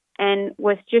ideology and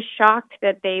was just shocked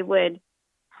that they would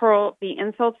hurl the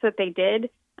insults that they did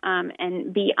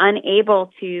and be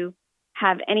unable to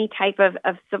have any type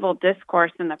of civil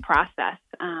discourse in the process.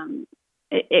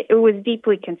 It was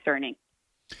deeply concerning.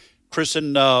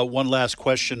 Kristen, one last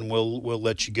question. We'll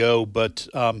let you go, but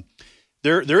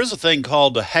there is a thing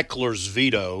called a heckler's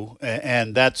veto,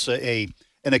 and that's an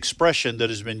expression that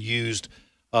has been used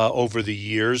over the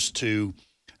years to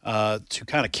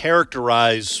kind of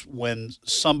characterize when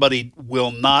somebody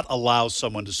will not allow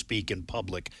someone to speak in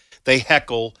public. They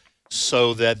heckle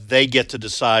so that they get to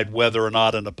decide whether or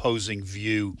not an opposing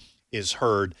view is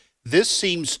heard. This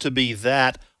seems to be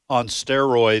that on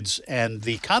steroids, and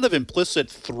the kind of implicit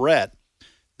threat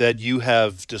that you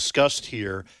have discussed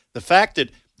here, the fact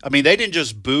that, they didn't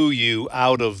just boo you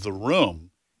out of the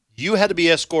room. You had to be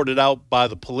escorted out by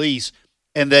the police,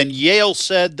 and then Yale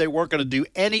said they weren't going to do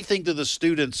anything to the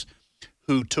students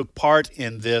who took part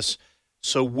in this.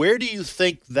 So where do you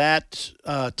think that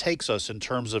takes us in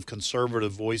terms of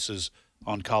conservative voices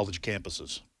on college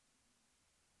campuses?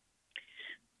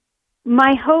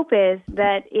 My hope is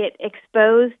that it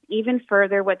exposed even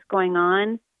further what's going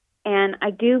on, and I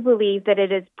do believe that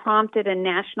it has prompted a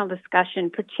national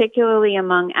discussion, particularly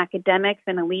among academics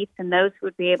and elites and those who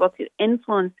would be able to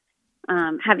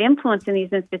have influence in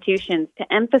these institutions,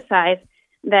 to emphasize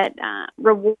that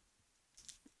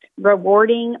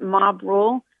rewarding mob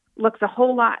rule looks a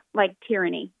whole lot like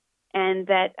tyranny, and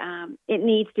that it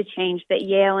needs to change, that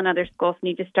Yale and other schools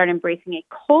need to start embracing a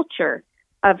culture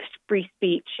of free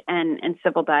speech and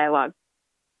civil dialogue.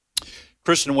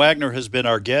 Kristen Wagner has been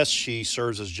our guest. She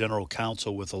serves as general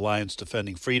counsel with Alliance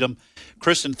Defending Freedom.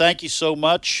 Kristen, thank you so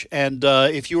much. And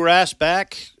if you were asked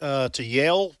back to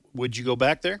Yale, would you go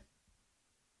back there?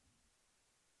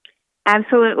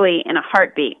 Absolutely, in a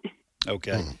heartbeat.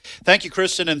 Okay. Thank you,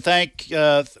 Kristen, and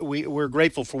we're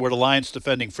grateful for what Alliance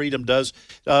Defending Freedom does.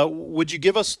 Would you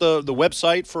give us the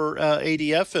website for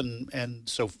ADF and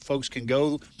so folks can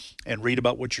go and read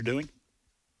about what you're doing?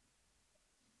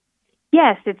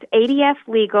 Yes, it's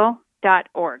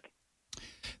adflegal.org.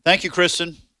 Thank you,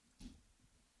 Kristen.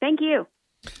 Thank you.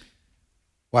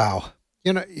 Wow.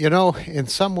 You know, in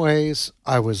some ways,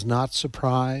 I was not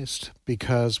surprised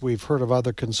because we've heard of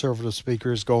other conservative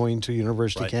speakers going to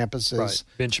university campuses. Right.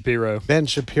 Ben Shapiro,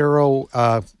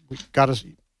 you got to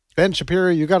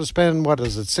spend,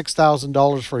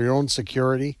 $6,000 for your own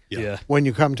security when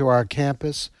you come to our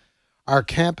campus. Our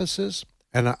campuses,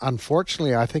 and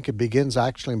unfortunately, I think it begins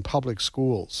actually in public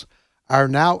schools, are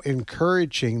now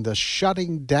encouraging the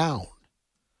shutting down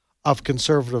of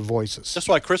conservative voices. That's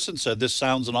why Kristen said this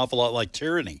sounds an awful lot like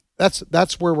tyranny.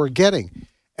 That's where we're getting.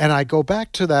 And I go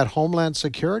back to that Homeland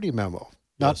Security memo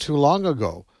not too long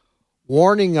ago,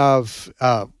 warning of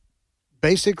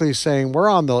basically saying we're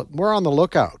on the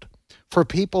lookout for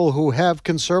people who have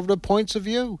conservative points of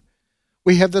view.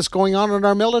 We have this going on in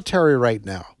our military right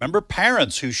now. Remember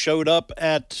parents who showed up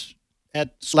at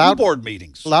at school board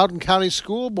meetings. Loudoun County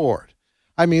School Board.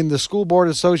 I mean, the School Board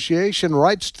Association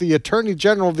writes to the Attorney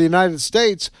General of the United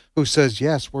States, who says,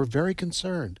 yes, we're very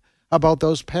concerned about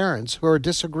those parents who are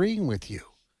disagreeing with you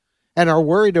and are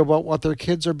worried about what their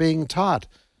kids are being taught.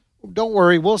 Don't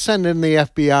worry, we'll send in the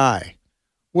FBI.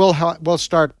 We'll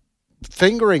start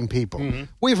fingering people. Mm-hmm.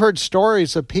 We've heard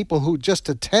stories of people who just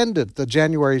attended the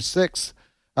January 6th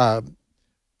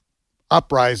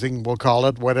uprising, we'll call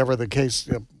it, whatever the case,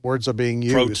 words are being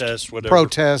used.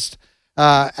 Protest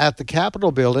at the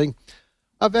Capitol building,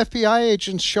 of FBI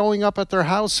agents showing up at their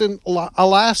house in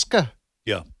Alaska.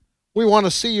 Yeah. We want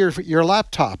to see your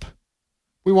laptop.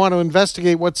 We want to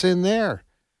investigate what's in there.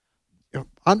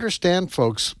 Understand,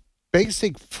 folks,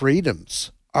 basic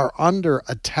freedoms are under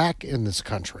attack in this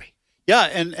country. Yeah,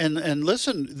 and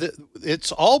listen,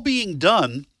 it's all being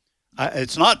done.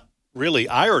 It's not really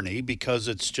irony, because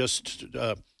it's just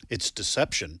it's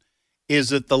deception. Is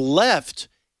that the left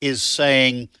is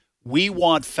saying we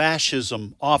want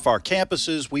fascism off our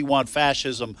campuses, we want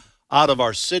fascism out of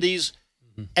our cities,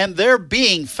 and they're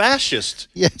being fascist.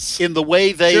 Yes. In the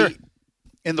way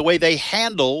they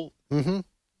handle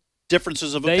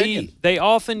differences of opinion. They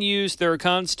often use their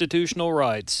constitutional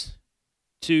rights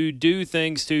to do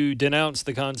things to denounce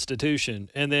the Constitution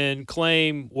and then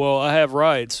claim, well, I have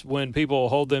rights, when people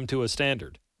hold them to a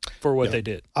standard for what they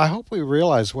did. I hope we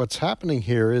realize what's happening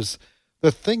here is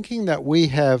the thinking that we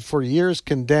have for years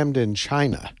condemned in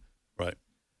China, right,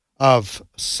 of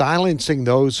silencing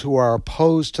those who are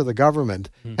opposed to the government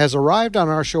has arrived on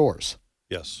our shores.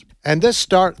 Yes. And this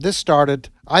started,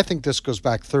 I think this goes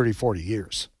back 30, 40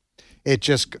 years. It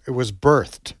was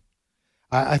birthed.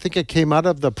 I think it came out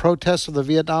of the protests of the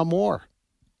Vietnam War.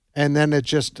 And then it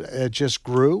just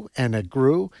grew and it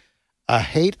grew. I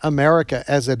hate America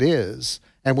as it is,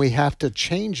 and we have to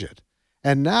change it.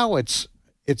 And now it's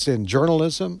in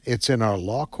journalism, it's in our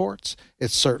law courts,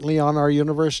 it's certainly on our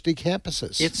university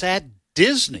campuses. It's at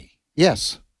Disney.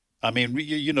 Yes. I mean,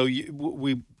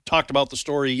 we talked about the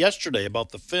story yesterday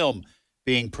about the film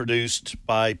being produced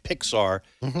by Pixar,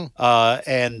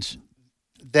 and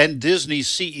then Disney's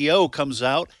CEO comes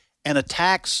out and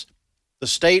attacks the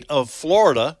state of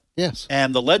Florida, yes,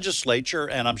 and the legislature,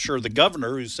 and I'm sure the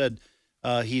governor, who said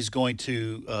he's going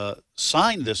to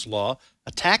sign this law,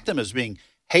 attacked them as being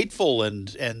hateful,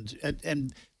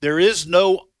 and there is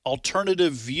no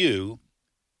alternative view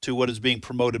to what is being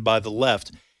promoted by the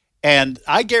left. And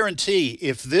I guarantee,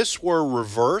 if this were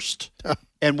reversed,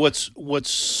 and what's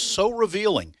so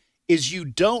revealing is you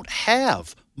don't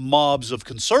have mobs of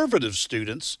conservative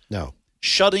students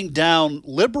shutting down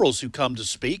liberals who come to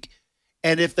speak.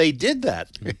 And if they did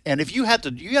that, and if you had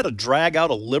to drag out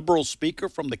a liberal speaker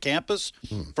from the campus,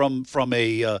 from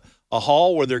a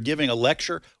hall where they're giving a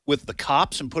lecture with the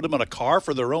cops, and put them in a car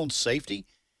for their own safety,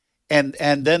 and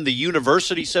then the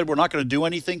university said we're not going to do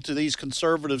anything to these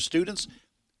conservative students,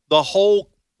 the whole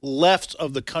left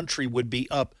of the country would be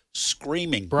up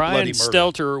screaming Brian bloody murder.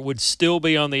 Stelter would still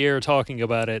be on the air talking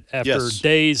about it after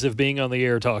days of being on the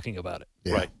air talking about it.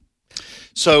 Yeah. Right.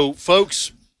 So,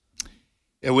 folks,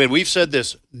 and we've said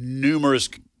this numerous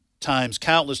times,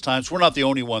 countless times. We're not the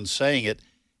only ones saying it.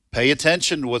 Pay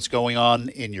attention to what's going on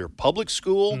in your public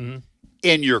school,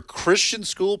 in your Christian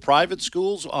school, private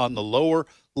schools, on the lower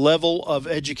level of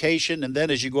education. And then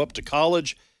as you go up to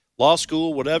college, law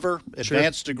school, whatever,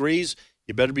 advanced degrees,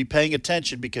 you better be paying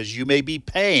attention, because you may be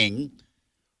paying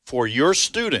for your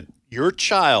student, your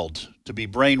child, to be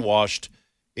brainwashed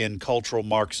in cultural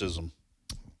Marxism.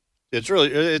 It's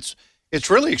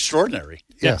really extraordinary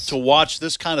to watch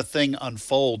this kind of thing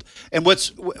unfold. And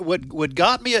what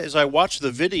got me as I watched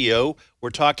the video, we're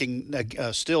talking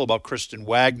still about Kristen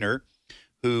Wagner,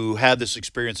 who had this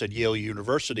experience at Yale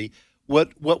University.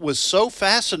 What was so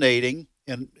fascinating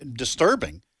and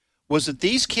disturbing was that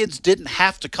these kids didn't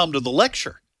have to come to the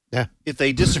lecture if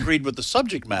they disagreed with the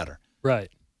subject matter. Right.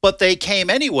 But they came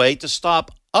anyway to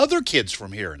stop other kids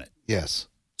from hearing it. Yes.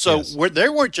 So they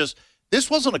weren't just – this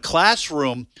wasn't a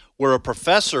classroom where a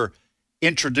professor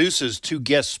introduces two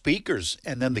guest speakers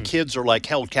and then the kids are like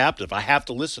held captive. I have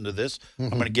to listen to this. I'm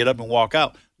going to get up and walk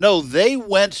out. No, they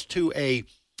went to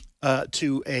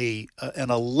an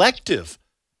elective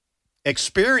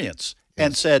experience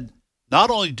and said, not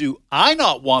only do I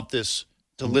not want this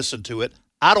to listen to it,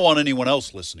 I don't want anyone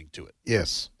else listening to it.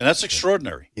 Yes. And that's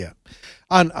extraordinary. Yeah.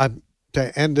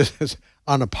 To end this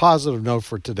on a positive note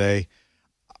for today,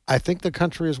 I think the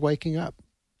country is waking up.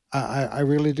 I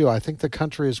really do. I think the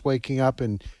country is waking up,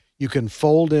 and you can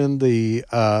fold in the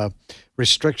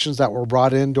restrictions that were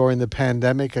brought in during the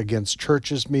pandemic against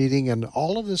churches meeting and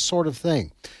all of this sort of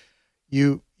thing.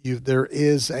 There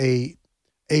is a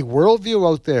worldview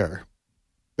out there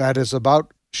that is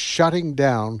about shutting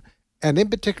down, and in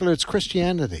particular, it's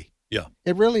Christianity. Yeah.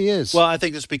 It really is. Well, I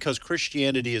think it's because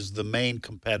Christianity is the main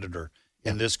competitor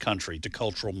in this country to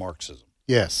cultural Marxism.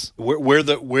 Yes. We're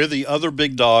the other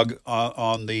big dog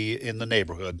in the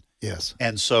neighborhood. Yes.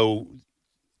 And so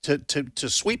to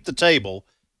sweep the table,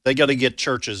 they got to get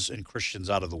churches and Christians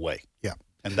out of the way. Yeah.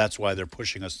 And that's why they're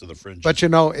pushing us to the fringes. But,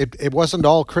 it wasn't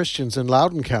all Christians in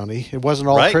Loudoun County. It wasn't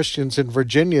all Christians in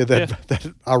Virginia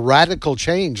that a radical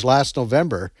change last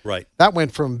November. Right. That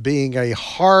went from being a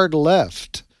hard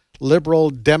left, liberal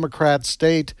Democrat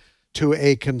state to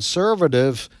a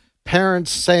conservative parents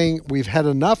saying we've had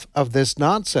enough of this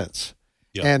nonsense.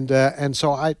 Yeah. And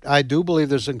so I do believe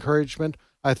there's encouragement.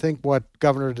 I think what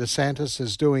Governor DeSantis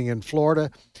is doing in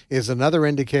Florida is another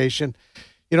indication.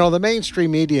 The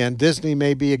mainstream media and Disney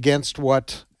may be against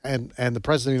what, and the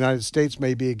President of the United States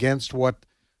may be against what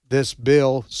this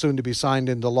bill, soon to be signed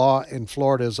into law in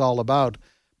Florida, is all about.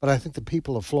 But I think the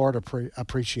people of Florida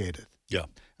appreciate it. Yeah.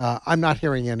 I'm not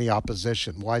hearing any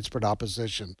opposition, widespread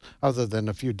opposition, other than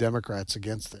a few Democrats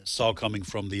against this. It's all coming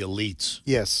from the elites.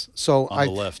 Yes. So on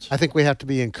the left. I think we have to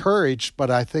be encouraged,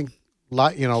 but I think,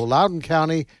 Loudoun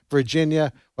County,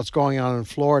 Virginia, what's going on in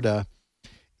Florida,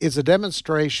 is a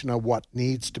demonstration of what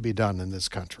needs to be done in this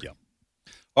country. Yeah.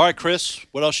 All right, Chris,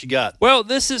 what else you got? Well,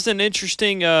 this is an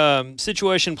interesting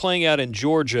situation playing out in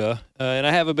Georgia, and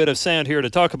I have a bit of sound here to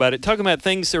talk about it. Talking about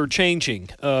things that are changing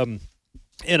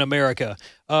in America.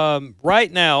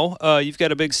 Right now, you've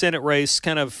got a big Senate race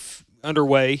kind of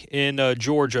underway in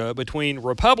Georgia between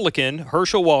Republican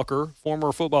Herschel Walker,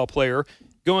 former football player,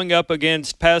 going up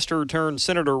against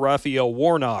pastor-turned-Senator Raphael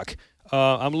Warnock.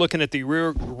 I'm looking at the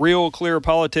Real Clear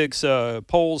Politics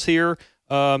polls here.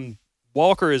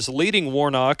 Walker is leading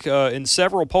Warnock in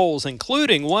several polls,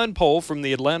 including one poll from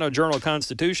the Atlanta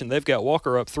Journal-Constitution. They've got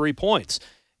Walker up 3 points.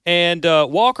 And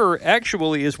Walker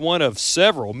actually is one of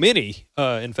many,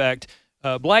 in fact,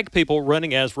 black people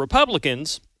running as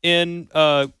Republicans in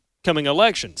coming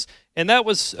elections. And that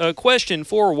was a question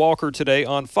for Walker today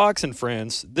on Fox and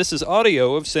Friends. This is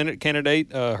audio of Senate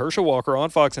candidate Herschel Walker on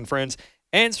Fox and Friends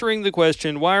answering the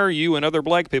question, why are you and other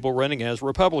black people running as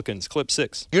Republicans? Clip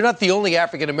 6. You're not the only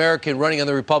African-American running on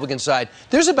the Republican side.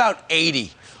 There's about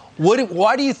 80.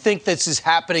 Why do you think this is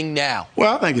happening now?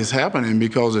 Well, I think it's happening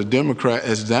because the Democrat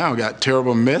has now got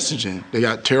terrible messaging. They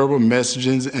got terrible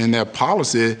messaging, and their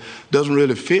policy doesn't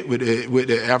really fit with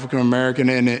the African-American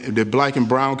and the black and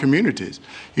brown communities.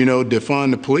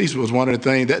 Defund the police was one of the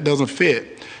things that doesn't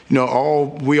fit. We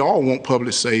all want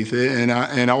public safety,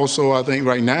 and also I think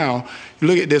right now, you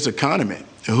look at this economy.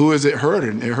 Who is it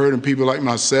hurting? It's hurting people like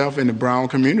myself in the brown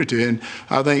community, and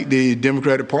I think the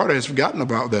Democratic Party has forgotten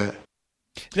about that.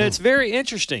 Now, it's very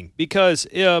interesting because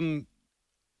that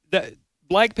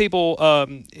black people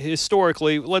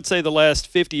historically, let's say the last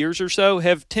 50 years or so,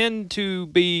 have tend to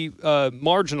be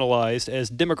marginalized as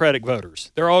Democratic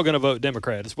voters. They're all going to vote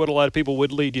Democrat. It's what a lot of people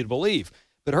would lead you to believe.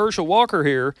 But Herschel Walker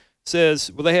here says,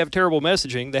 well, they have terrible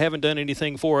messaging. They haven't done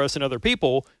anything for us and other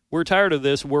people. We're tired of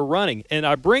this. We're running. And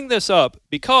I bring this up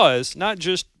because not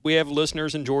just we have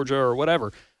listeners in Georgia or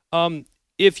whatever.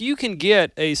 If you can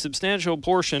get a substantial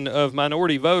portion of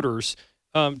minority voters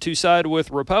to side with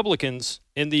Republicans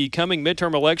in the coming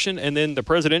midterm election and then the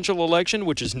presidential election,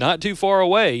 which is not too far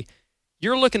away,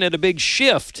 you're looking at a big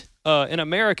shift in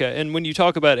America. And when you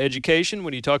talk about education,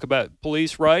 when you talk about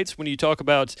police rights, when you talk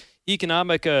about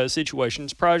economic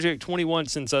situations, Project 21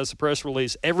 sends us a press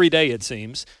release every day, it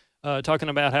seems, talking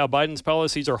about how Biden's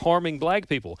policies are harming black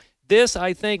people. This,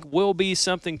 I think, will be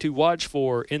something to watch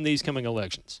for in these coming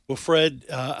elections. Well, Fred,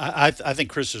 I think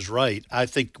Chris is right. I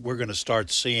think we're going to start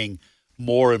seeing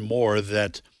more and more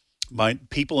that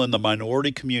people in the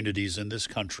minority communities in this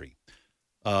country,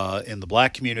 in the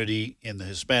black community, in the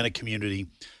Hispanic community,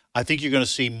 I think you're going to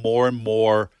see more and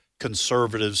more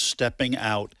conservatives stepping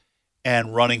out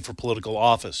and running for political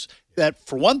office. That,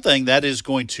 for one thing, that is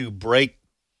going to break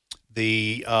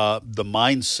the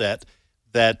mindset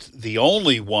that the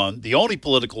only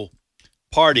political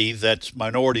party that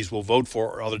minorities will vote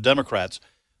for are the Democrats.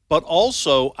 But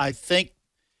also, I think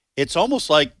it's almost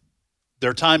like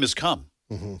their time has come.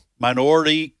 Mm-hmm.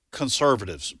 Minority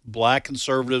conservatives, black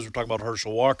conservatives, we're talking about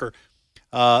Herschel Walker,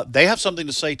 they have something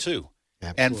to say too.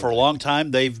 Absolutely. And for a long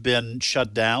time, they've been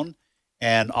shut down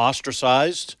and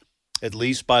ostracized, at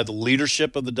least by the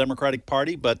leadership of the Democratic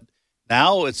Party. But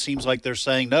now it seems like they're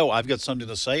saying, no, I've got something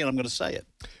to say, and I'm going to say it.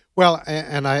 Well,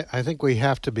 and I think we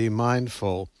have to be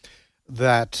mindful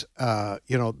that,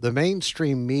 the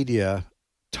mainstream media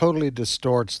totally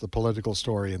distorts the political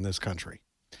story in this country.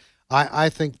 I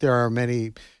think there are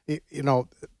many,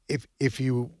 if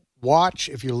you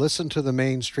listen to the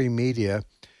mainstream media,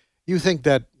 you think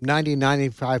that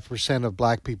 95% of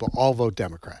black people all vote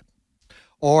Democrat,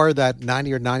 or that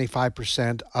 90 or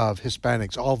 95% of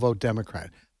Hispanics all vote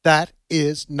Democrat. That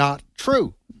is not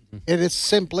true. It is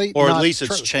simply or not at least true.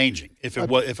 It's changing. If it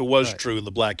was right. true in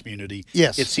the black community,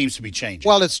 yes, it seems to be changing.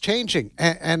 Well, it's changing,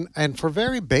 and for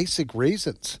very basic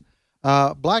reasons.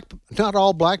 Not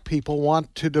all black people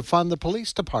want to defund the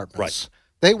police departments. Right.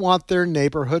 They want their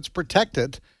neighborhoods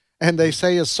protected, and they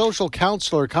say a social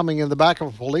counselor coming in the back of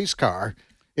a police car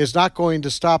is not going to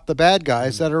stop the bad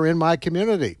guys that are in my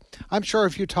community. I'm sure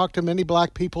if you talk to many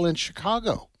black people in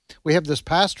Chicago, we have this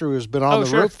pastor who's been on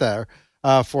the roof there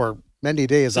for many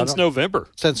days. Since November.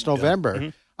 Since November. Yeah. Mm-hmm.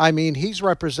 I mean, he's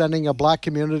representing a black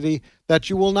community that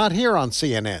you will not hear on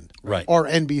CNN right. or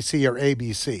NBC or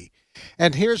ABC.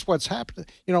 And here's what's happening.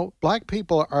 You know, black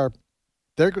people are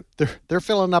they're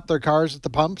filling up their cars at the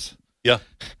pumps. Yeah.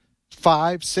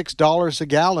 $5-6 a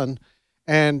gallon.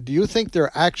 And do you think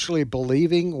they're actually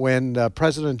believing when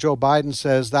President Joe Biden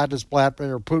says that is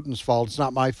Vladimir Putin's fault, it's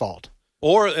not my fault?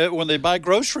 Or when they buy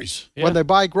groceries. Yeah. When they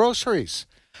buy groceries.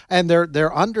 And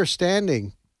they're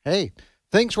understanding, hey,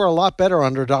 things were a lot better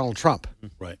under Donald Trump.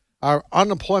 Right. Our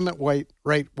unemployment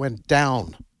rate went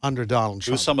down under Donald Trump.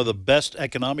 It was some of the best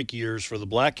economic years for the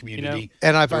black community.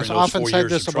 And I've often said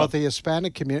this about the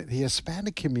Hispanic community. The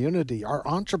Hispanic community are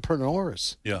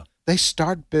entrepreneurs. Yeah. They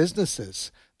start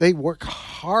businesses. They work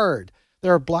hard.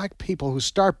 There are black people who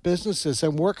start businesses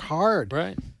and work hard.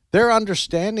 Right. They're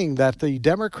understanding that the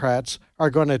Democrats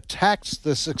are going to tax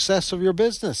the success of your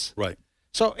business. Right.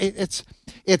 So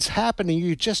it's happening.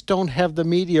 You just don't have the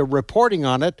media reporting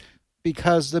on it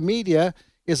because the media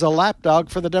is a lapdog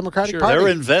for the Democratic Party. They're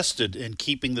invested in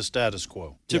keeping the status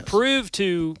quo. To prove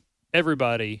to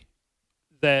everybody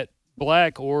that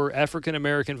black or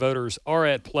African-American voters are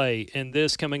at play in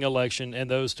this coming election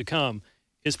and those to come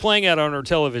is playing out on our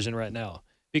television right now.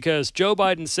 Because Joe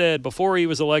Biden said before he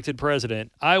was elected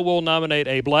president, I will nominate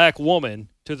a black woman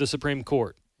to the Supreme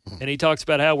Court. And he talks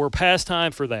about how we're past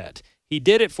time for that. He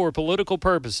did it for political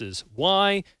purposes.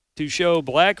 Why? To show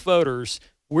black voters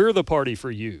we're the party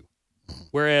for you.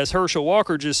 Whereas Herschel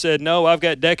Walker just said, no, I've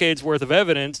got decades worth of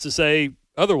evidence to say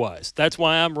otherwise. That's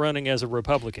why I'm running as a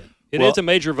Republican. It is a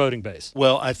major voting base.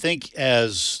 Well, I think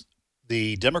as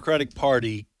the Democratic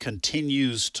Party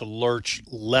continues to lurch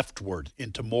leftward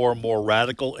into more and more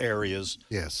radical areas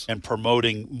and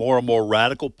promoting more and more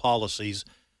radical policies,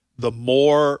 the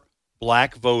more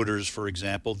black voters, for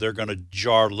example, they're going to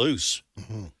jar loose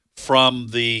from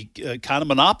the kind of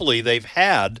monopoly they've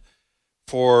had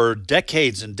for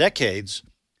decades and decades.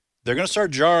 They're going to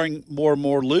start jarring more and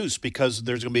more loose because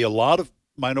there's going to be a lot of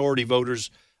minority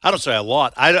voters. I don't say a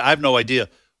lot. I have no idea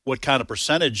what kind of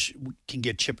percentage can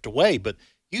get chipped away, but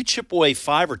you chip away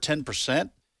 5 or 10%,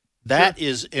 that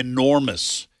is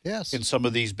enormous in some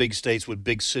of these big states with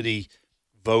big city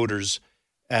voters.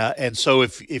 And so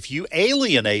if you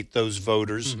alienate those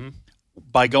voters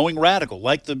by going radical,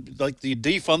 like the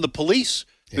defund the police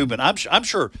movement, I'm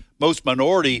sure most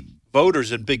minority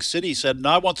voters in big cities said, no,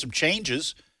 I want some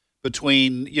changes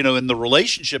between, in the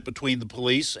relationship between the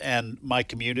police and my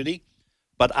community,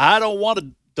 but I don't want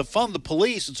to defund the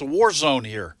police. It's a war zone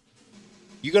here.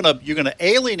 You're gonna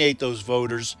alienate those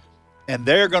voters, and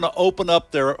they're going to open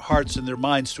up their hearts and their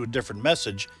minds to a different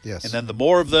message. Yes. And then the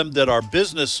more of them that are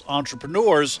business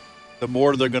entrepreneurs, the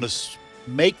more they're going to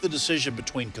make the decision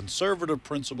between conservative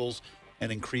principles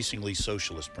and increasingly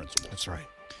socialist principles. That's right.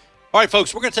 All right,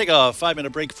 folks, we're going to take a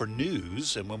 5-minute break for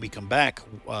news. And when we come back,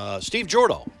 Steve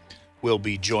Jordahl will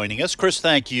be joining us. Chris,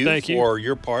 thank you for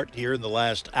your part here in the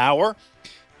last hour.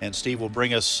 And Steve will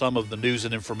bring us some of the news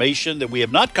and information that we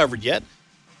have not covered yet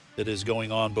that is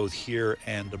going on both here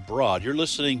and abroad. You're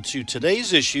listening to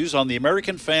Today's Issues on the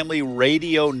American Family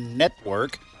Radio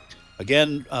Network.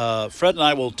 Again, Fred and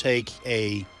I will take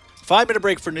a 5-minute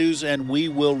break for news, and we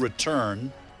will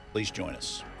return. Please join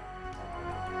us.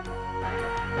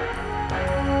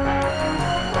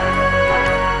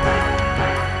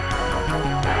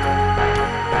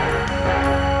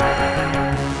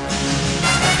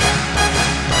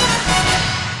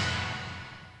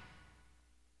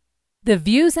 The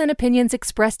views and opinions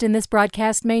expressed in this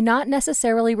broadcast may not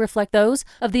necessarily reflect those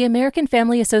of the American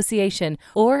Family Association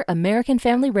or American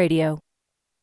Family Radio.